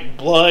it like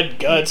blood,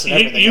 guts, and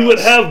everything You would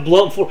have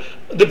blunt force...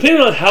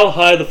 Depending on how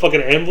high the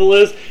fucking anvil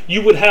is,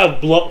 you would have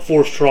blunt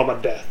force trauma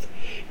death.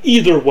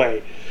 Either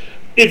way.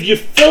 If you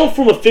fell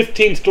from a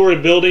 15-story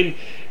building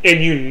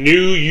and you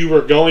knew you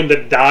were going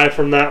to die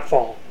from that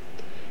fall,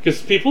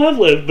 because people have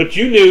lived, but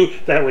you knew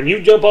that when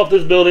you jump off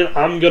this building,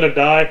 I'm going to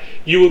die,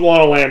 you would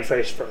want to land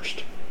face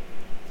first.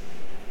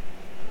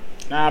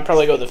 Nah, I'd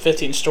probably go with the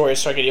 15 stories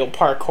so I could yell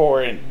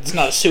parkour, and it's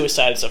not a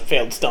suicide, it's a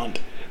failed stunt.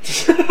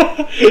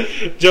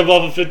 Jump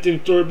off a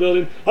 15-story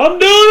building. I'm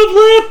doing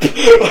a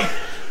flip!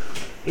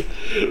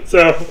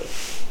 So,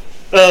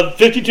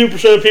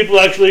 52% of people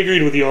actually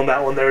agreed with you on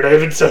that one there,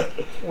 David. So,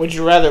 Would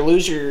you rather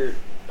lose your...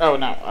 Oh,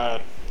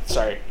 no.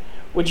 Sorry.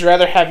 Would you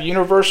rather have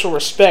universal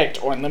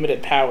respect or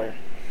unlimited power?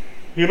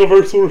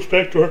 universal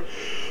respect or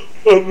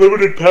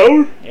unlimited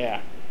power?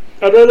 Yeah.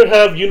 I'd rather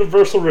have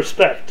universal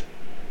respect.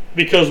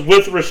 Because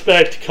with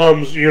respect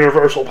comes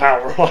universal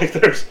power. Like,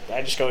 there's...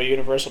 I just go with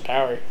universal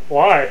power.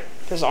 Why?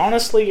 Because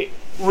honestly...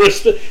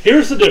 Here's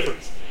the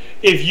difference.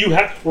 If you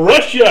have...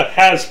 Russia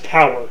has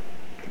power.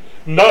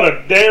 Not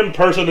a damn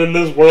person in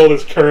this world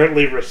is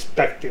currently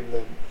respecting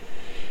them.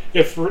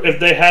 If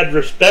they had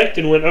respect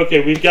and went, okay,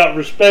 we've got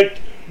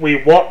respect,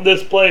 we want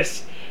this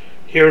place,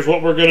 here's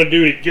what we're going to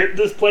do to get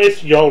this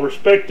place, y'all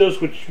respect us,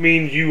 which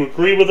means you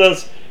agree with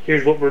us,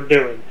 here's what we're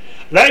doing.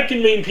 That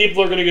can mean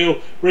people are going to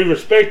go, we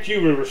respect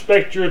you, we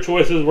respect your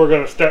choices, we're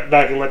going to step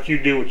back and let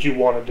you do what you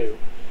want to do.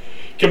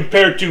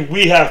 Compared to,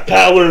 we have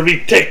power,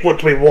 we take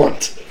what we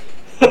want.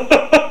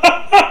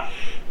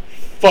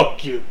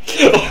 Fuck you.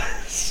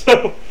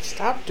 So...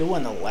 Stop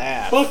doing the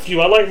laugh. Fuck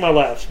you, I like my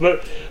laughs.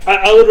 But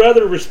I would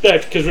rather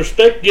respect, because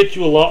respect gets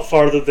you a lot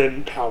farther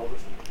than power.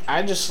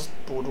 I just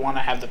would want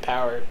to have the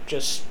power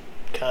just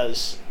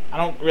because I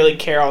don't really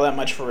care all that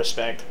much for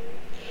respect.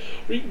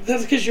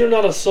 That's because you're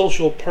not a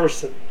social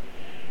person.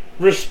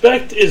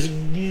 Respect is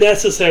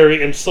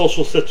necessary in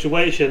social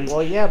situations.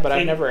 Well, yeah, but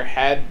I've never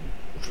had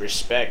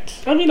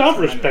respect. I mean, I've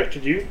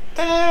respected you.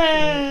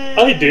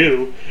 I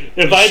do.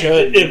 If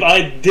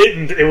I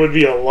didn't, it would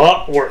be a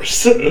lot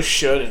worse. You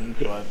shouldn't,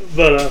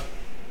 but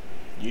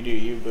you do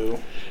you, boo.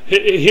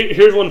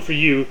 Here's one for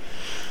you.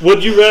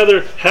 Would you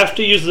rather have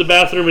to use the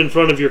bathroom in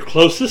front of your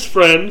closest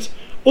friends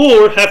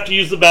or have to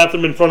use the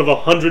bathroom in front of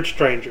 100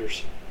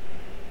 strangers?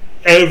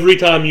 Every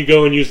time you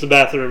go and use the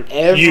bathroom,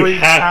 you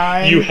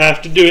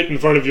have to do it in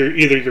front of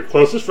either your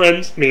closest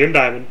friends, me and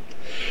Diamond,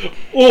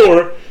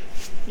 or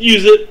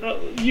use it.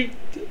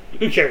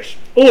 Who cares?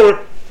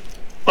 Or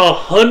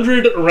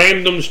 100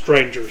 random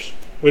strangers.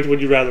 Which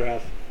would you rather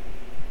have?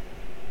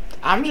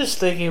 I'm just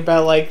thinking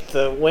about like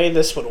the way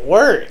this would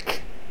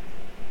work.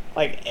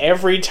 Like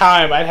every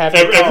time I'd have to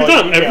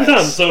every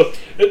time. So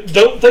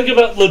don't think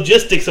about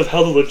logistics of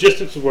how the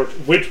logistics would work.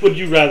 Which would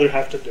you rather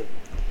have to do?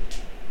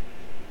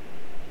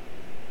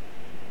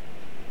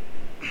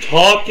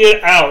 Talk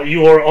it out.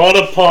 You are on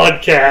a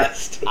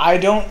podcast. I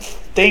don't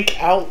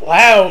think out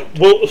loud.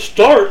 Well,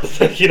 start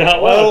thinking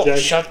out loud, Jack.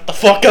 Shut the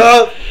fuck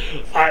up.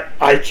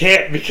 I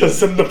can't because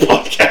then the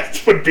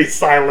podcast would be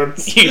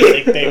silence. You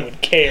think they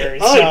would care?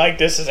 It's not like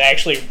this is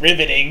actually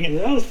riveting.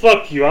 Well,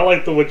 fuck you. I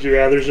like the would you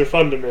rathers. They're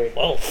fun to me.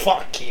 Well,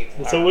 fuck you.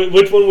 So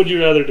which one would you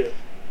rather do?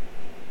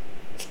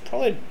 It's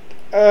probably...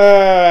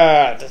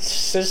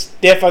 this is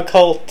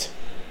difficult.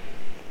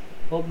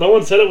 Well, no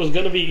one said it was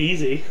going to be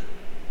easy.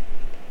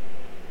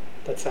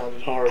 That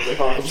sounded horribly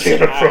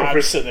inappropriate.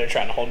 I'm sitting there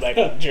trying to hold back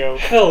the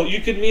joke. Hell,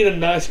 you could meet a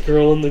nice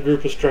girl in the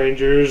group of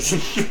strangers.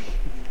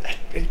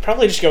 I'd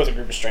probably just go with a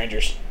group of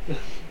strangers.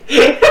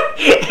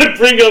 I'd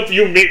bring up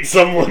you meet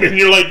someone and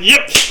you're like,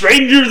 yep,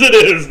 strangers it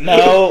is.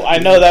 No, I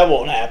know that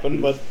won't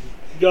happen, but...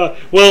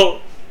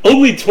 well,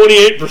 only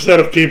 28%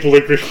 of people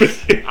agree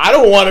with you. I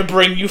don't want to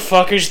bring you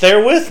fuckers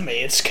there with me.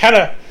 It's kind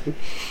of...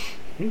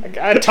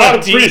 I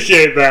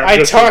appreciate that.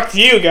 I talk to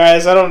you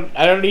guys. I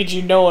don't need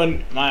you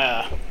knowing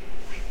my...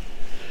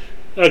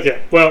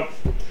 Okay, well,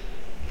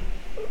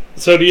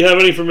 so do you have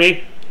any for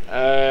me?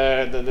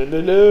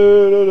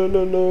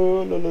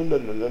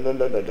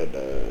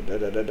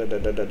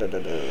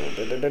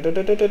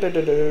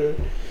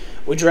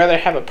 Would you rather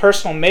have a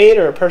personal maid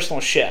or a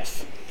personal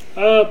chef?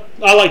 I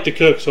like to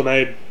cook, so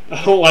maid.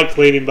 I don't like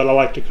cleaning, but I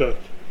like to cook.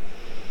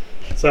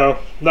 So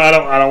no, I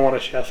don't want a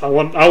chef. I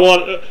want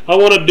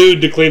a dude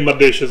to clean my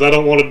dishes. I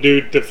don't want a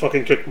dude to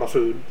fucking cook my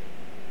food.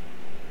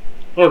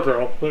 Or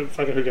girl,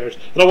 fucking who cares?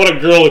 I don't want a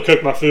girl to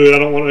cook my food. I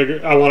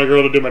want a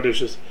girl to do my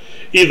dishes.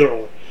 Either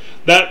or.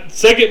 That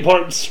second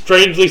part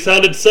strangely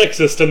sounded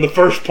sexist, and the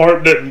first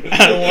part didn't.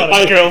 I don't want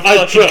a girl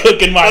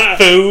cooking my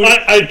food.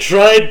 I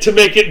tried to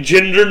make it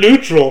gender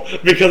neutral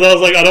because I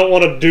was like, I don't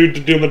want a dude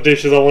to do my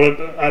dishes.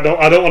 I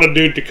don't want a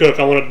dude to cook.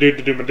 I want a dude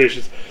to do my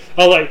dishes.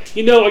 I was like,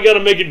 I got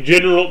to make it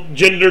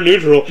gender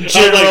neutral.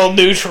 General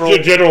neutral.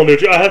 General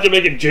neutral. I have to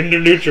make it gender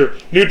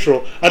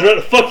neutral. I'd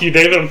rather fuck you,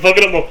 David. I'm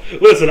fucking up.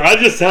 Listen, I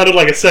just sounded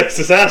like a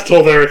sexist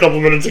asshole there a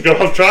couple minutes ago.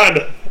 I'm trying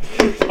to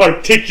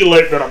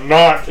articulate that I'm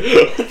not.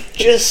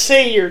 Just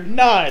say you're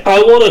not.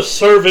 I want a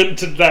servant.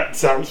 That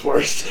sounds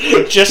worse.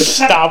 Just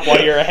stop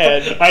while you're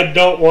ahead. I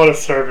don't want a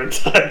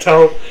servant. I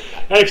don't.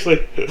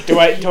 Actually. Do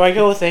I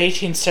go with the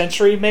 18th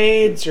century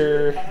maids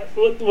or?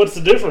 What's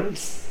the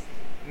difference?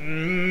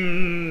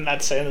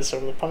 Not saying this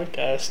over the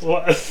podcast.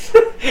 What?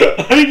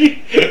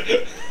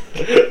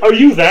 Are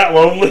you that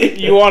lonely?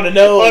 You want to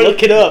know?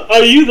 Look it up.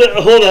 Are you that?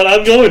 Hold on,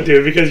 I'm going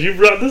to because you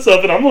brought this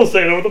up, and I'm going to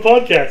say it over the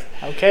podcast.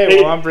 Okay,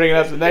 well I'm bringing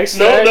up the next.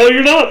 No,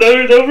 you're not.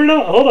 No, we're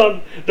not. Hold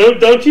on.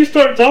 Don't you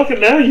start talking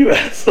now, you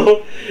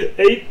asshole.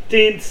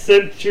 18th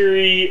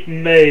century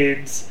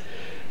maids.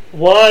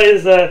 Why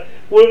is that?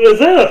 Is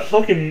that a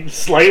fucking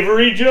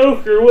slavery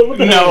joke or what?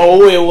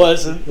 No, it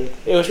wasn't.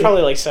 It was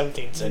probably like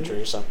 17th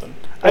century or something.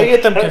 I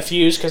get them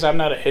confused because I'm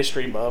not a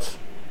history buff.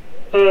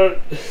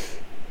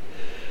 Is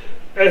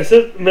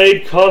it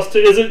made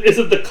costume? Is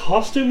it the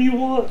costume you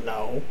want?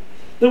 No.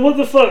 Then what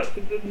the fuck?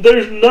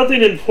 There's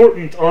nothing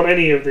important on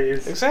any of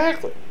these.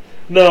 Exactly.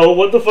 No,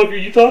 what the fuck are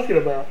you talking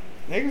about?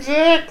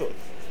 Exactly.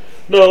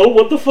 No,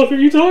 what the fuck are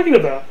you talking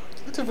about?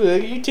 What the fuck are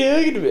you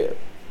talking about?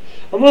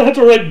 I'm gonna have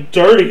to write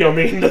dirty on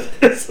the end of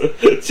this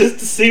just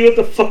to see what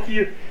the fuck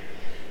you.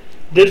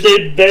 Did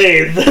they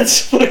bathe?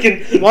 That's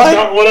fucking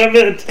not what I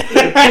meant.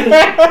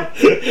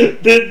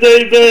 Did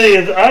they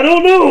bathe? I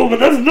don't know, but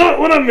that's not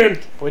what I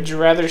meant. Would you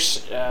rather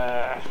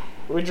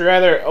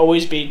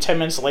always be 10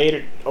 minutes late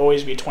or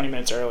always be 20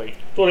 minutes early?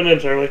 20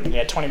 minutes early.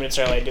 Yeah, 20 minutes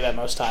early. I do that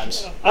most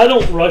times. I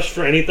don't rush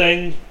for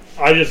anything.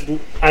 I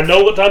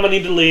know what time I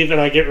need to leave, and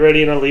I get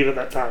ready and I leave at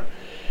that time.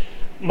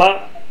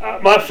 My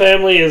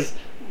family is.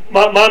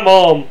 My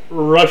mom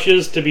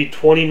rushes to be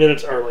 20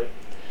 minutes early.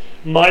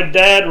 My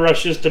dad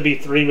rushes to be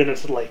 3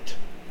 minutes late.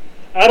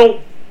 I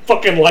don't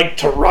fucking like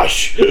to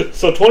rush.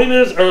 So 20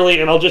 minutes early,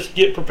 and I'll just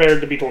get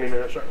prepared to be 20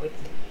 minutes early.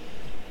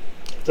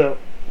 So.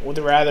 Would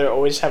you rather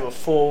always have a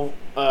full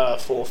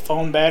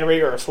phone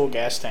battery or a full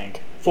gas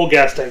tank? Full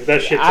gas tank.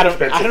 That shit's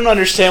expensive. I don't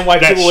understand why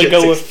people would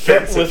go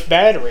with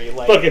battery.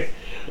 Like, fucking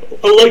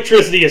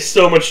electricity is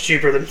so much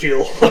cheaper than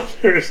fuel.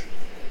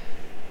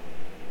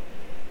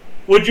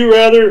 Would you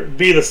rather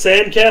be the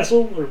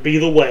sandcastle or be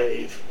the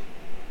wave?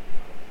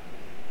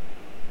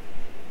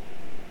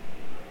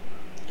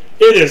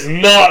 It is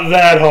not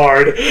that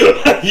hard.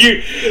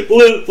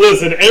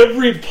 Listen,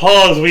 every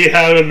pause we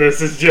have in this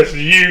is just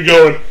you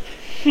going,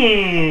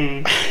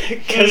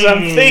 Because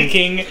I'm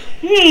thinking,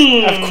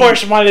 of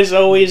course mine is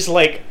always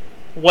like,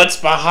 what's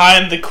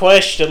behind the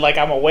question? Like,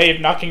 I'm a wave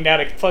knocking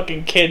down a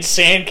fucking kid's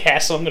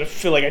sandcastle. I'm going to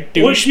feel like a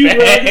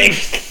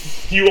douchebag.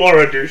 You are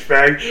a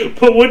douchebag.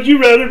 But would you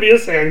rather be a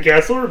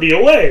sandcastle or be a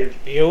wave?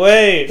 Be a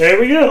wave. There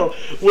we go.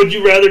 Would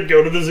you rather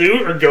go to the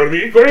zoo or go to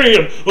the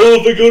aquarium?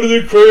 Oh, if I go to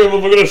the aquarium,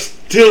 am I going to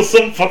steal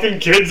some fucking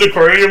kid's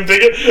aquarium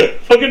ticket?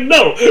 Fucking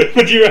no.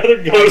 Would you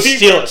rather go to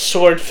steal a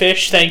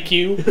swordfish, thank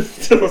you.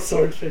 Steal a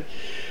swordfish.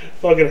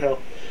 Fucking hell.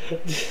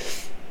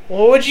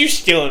 What would you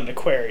steal in an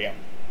aquarium?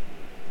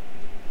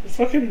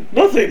 Fucking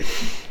nothing.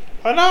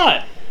 Why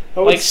not?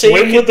 I would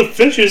swim with the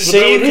fishes.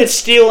 Say you could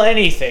steal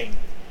anything.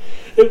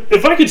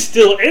 If I could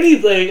steal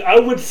anything, I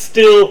would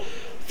steal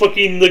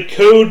fucking the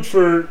code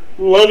for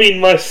loving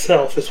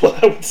myself is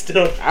what I would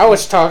steal. I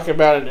was talking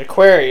about an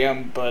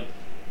aquarium, but...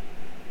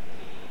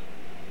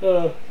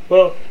 well,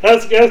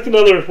 ask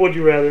another would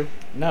you rather.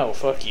 No,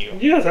 fuck you.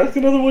 Yes, ask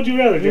another would you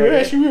rather.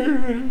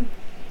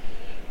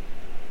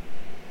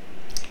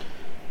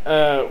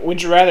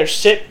 Would you rather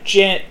sip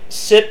gin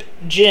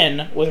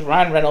with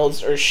Ryan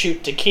Reynolds or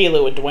shoot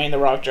tequila with Dwayne "The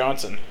Rock"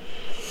 Johnson?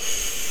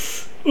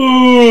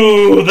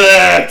 Ooh,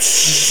 that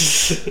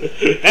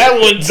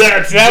one's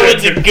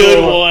a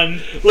good one.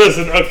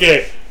 Listen,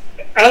 okay,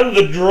 out of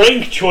the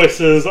drink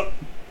choices,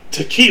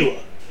 tequila,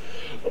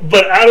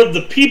 but out of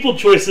the people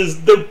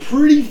choices, they're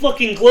pretty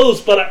fucking close.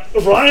 But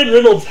Ryan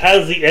Reynolds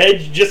has the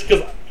edge just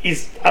because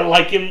I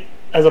like him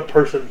as a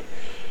person.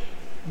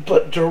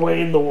 But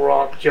Dwayne "The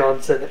Rock"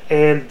 Johnson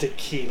and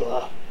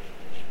tequila,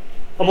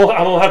 I'm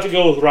gonna have to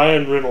go with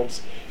Ryan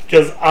Reynolds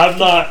because I've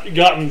not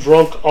gotten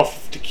drunk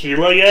off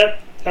tequila yet.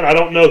 And I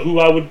don't know who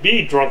I would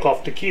be drunk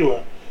off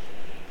tequila.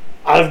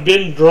 I've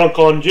been drunk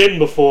on gin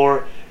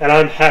before, and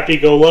I'm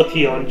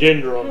happy-go-lucky on gin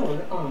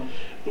drunk.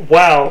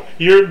 Wow,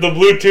 the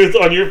Bluetooth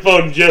on your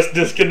phone just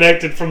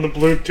disconnected from the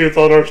Bluetooth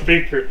on our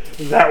speaker.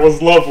 That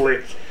was lovely.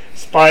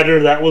 Spider,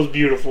 that was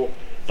beautiful.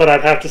 But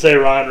I'd have to say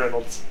Ryan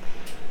Reynolds.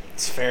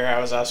 It's fair, I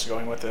was also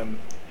going with him.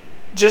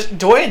 Just,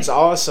 Dwayne's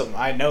awesome,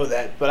 I know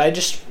that, but I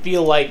just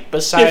feel like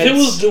besides... If it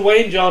was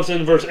Dwayne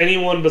Johnson versus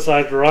anyone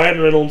besides Ryan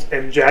Reynolds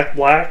and Jack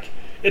Black...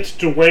 It's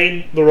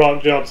Dwayne "The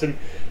Rock" Johnson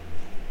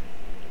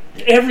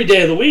every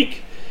day of the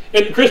week.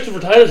 And Christopher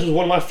Titus is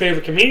one of my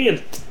favorite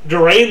comedians.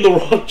 Dwayne "The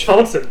Rock"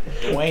 Johnson.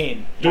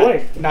 Dwayne.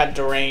 Not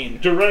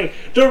Durain.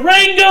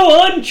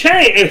 Durango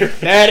Unchained.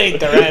 That ain't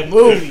the right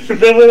movie.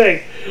 No, it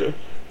ain't.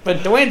 But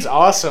Dwayne's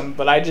awesome,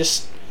 but I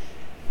just...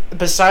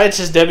 Besides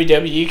his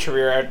WWE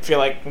career, I feel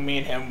like me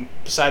and him,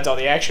 besides all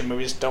the action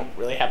movies, don't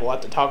really have a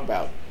lot to talk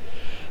about.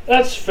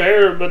 That's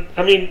fair, but,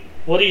 I mean...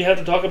 What do you have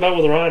to talk about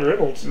with Ryan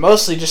Reynolds?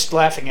 Mostly just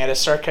laughing at his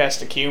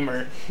sarcastic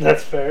humor.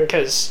 That's fair.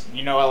 Because,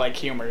 I like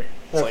humor.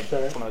 It's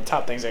fair. One of the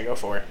top things I go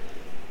for.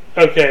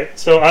 Okay,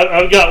 so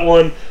I've got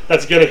one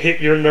that's going to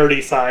hit your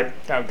nerdy side.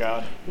 Oh,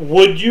 God.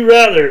 Would you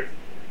rather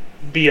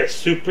be a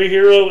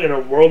superhero in a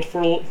world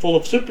full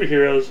of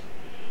superheroes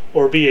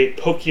or be a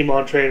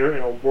Pokemon trainer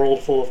in a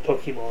world full of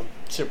Pokemon?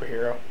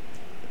 Superhero.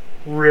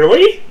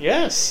 Really?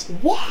 Yes.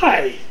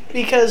 Why?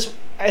 Because...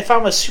 If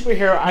I'm a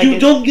superhero, you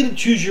don't get to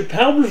choose your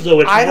powers, though.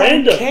 It's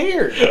random. I don't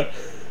care.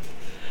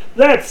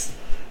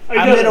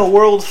 I'm in a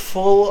world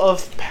full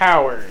of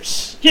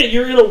powers. Yeah,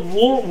 you're in a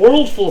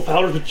world full of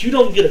powers, but you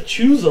don't get to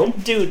choose them.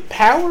 Dude,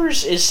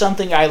 powers is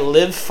something I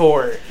live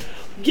for.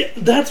 Yeah,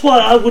 that's why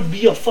I would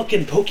be a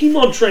fucking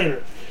Pokemon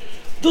trainer.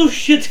 Those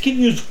shits can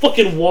use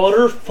fucking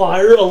water,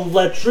 fire,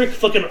 electric,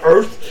 fucking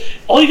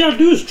earth. All you gotta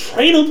do is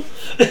train them,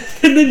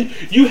 and then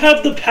you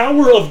have the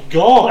power of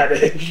God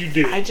if you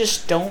do. I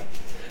just don't.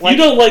 You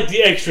don't like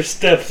the extra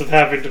steps of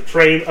having to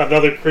train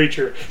another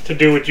creature to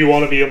do what you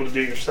want to be able to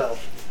do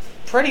yourself.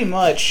 Pretty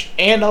much.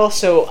 And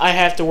also, I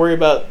have to worry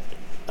about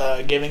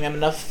giving them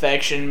enough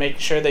affection, making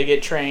sure they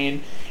get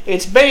trained.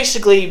 It's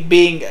basically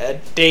being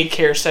a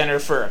daycare center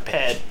for a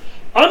pet.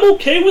 I'm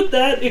okay with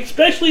that,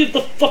 especially if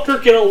the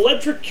fucker can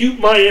electrocute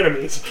my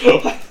enemies.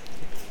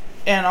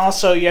 And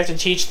also, you have to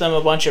teach them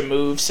a bunch of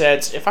move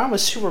sets. If I'm a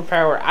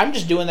superpower, I'm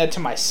just doing that to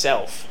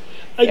myself.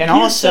 And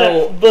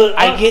also,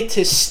 I get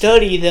to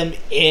study them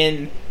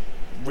in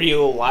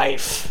real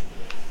life.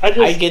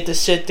 I get to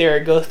sit there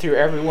and go through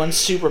everyone's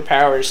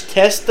superpowers,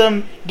 test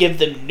them, give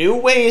them new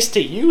ways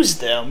to use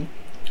them.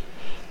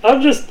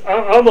 I'm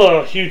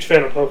a huge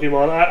fan of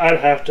Pokemon. I'd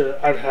have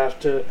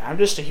to. I'm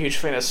just a huge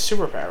fan of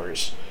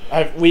superpowers.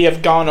 We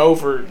have gone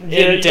over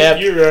in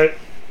depth. You're right.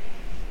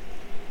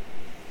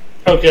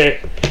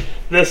 Okay,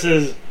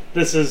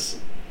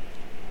 this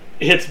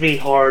hits me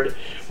hard.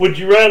 Would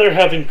you rather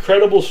have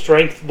incredible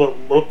strength but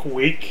look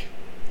weak,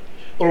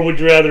 or would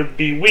you rather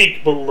be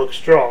weak but look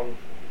strong?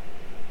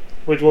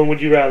 Which one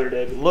would you rather,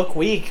 David? Look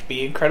weak,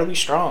 be incredibly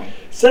strong.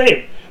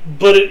 Same,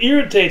 but it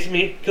irritates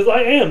me because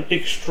I am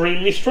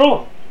extremely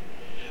strong.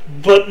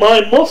 But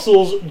my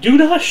muscles do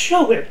not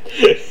show it,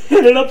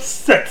 and it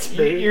upsets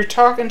me. You're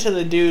talking to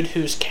the dude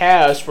whose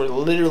calves were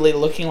literally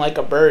looking like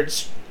a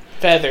bird's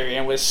feather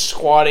and was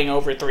squatting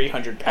over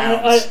 300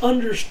 pounds. I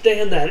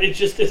understand that.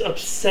 It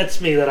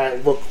upsets me that I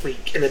look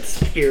weak, and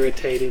it's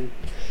irritating.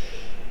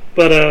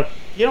 But,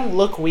 you don't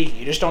look weak,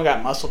 you just don't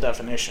got muscle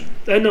definition.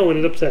 I know, and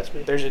it upsets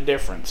me. There's a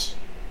difference.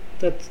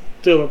 That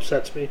still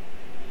upsets me.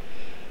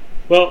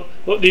 Well,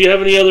 do you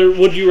have any other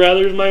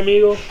would-you-rathers, my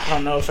amigo? I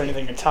don't know if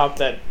anything can top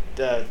that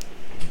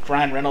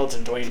Ryan Reynolds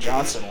and Dwayne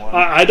Johnson one.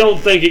 I don't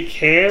think it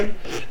can,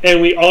 and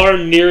we are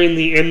nearing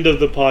the end of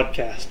the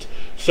podcast.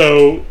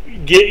 So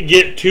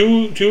get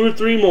two or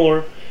three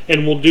more,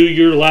 and we'll do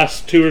your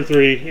last 2 or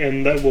 3,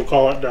 and we'll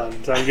call it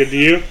done. Sound good to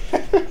you?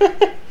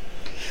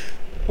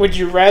 Would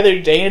you rather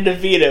Danny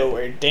DeVito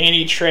or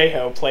Danny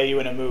Trejo play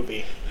you in a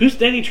movie? Who's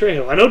Danny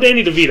Trejo? I know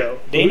Danny DeVito.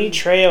 Danny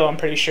Trejo, I'm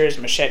pretty sure, is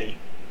Machete.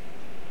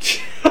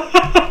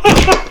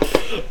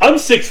 I'm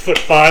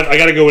 6'5". I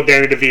gotta go with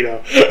Danny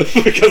DeVito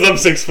because I'm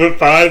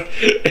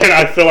 6'5", and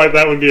I feel like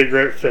that would be a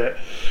great fit.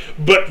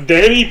 But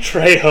Danny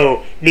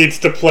Trejo needs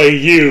to play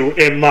you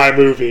in my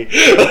movie.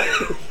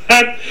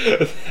 I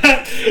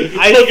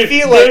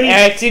feel like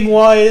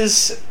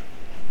acting-wise,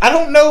 I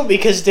don't know,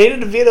 because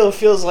Danny DeVito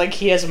feels like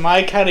he has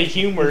my kind of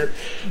humor,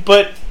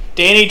 but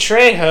Danny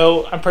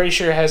Trejo, I'm pretty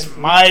sure, has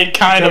my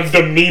kind of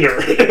demeanor.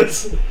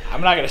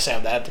 I'm not gonna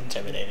sound that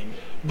intimidating,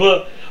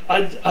 but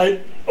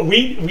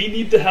we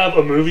need to have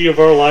a movie of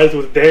our lives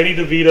with Danny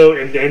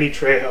DeVito and Danny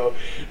Trejo.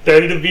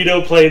 Danny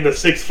DeVito playing the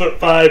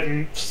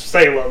 6'5"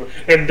 Salem,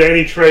 and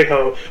Danny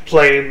Trejo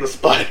playing the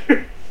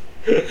Spider.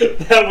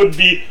 That would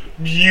be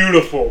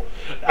beautiful.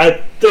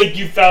 I think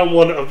you found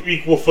one of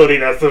equal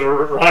footing as the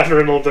Ryan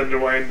Reynolds and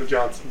Dwayne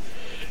Johnson.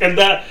 And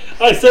that,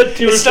 I said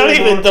to it's not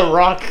even The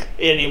Rock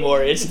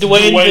anymore. It's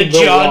Dwayne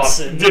the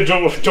Johnson.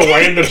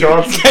 Dwayne the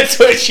Johnson. That's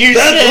what you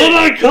said. That's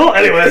what I call it.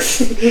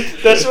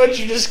 Anyways. That's what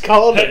you just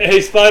called it.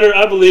 Hey, Spider,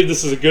 I believe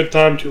this is a good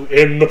time to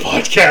end the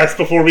podcast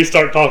before we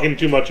start talking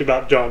too much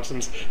about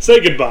Johnsons. Say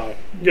goodbye.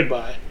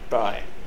 Goodbye. Bye.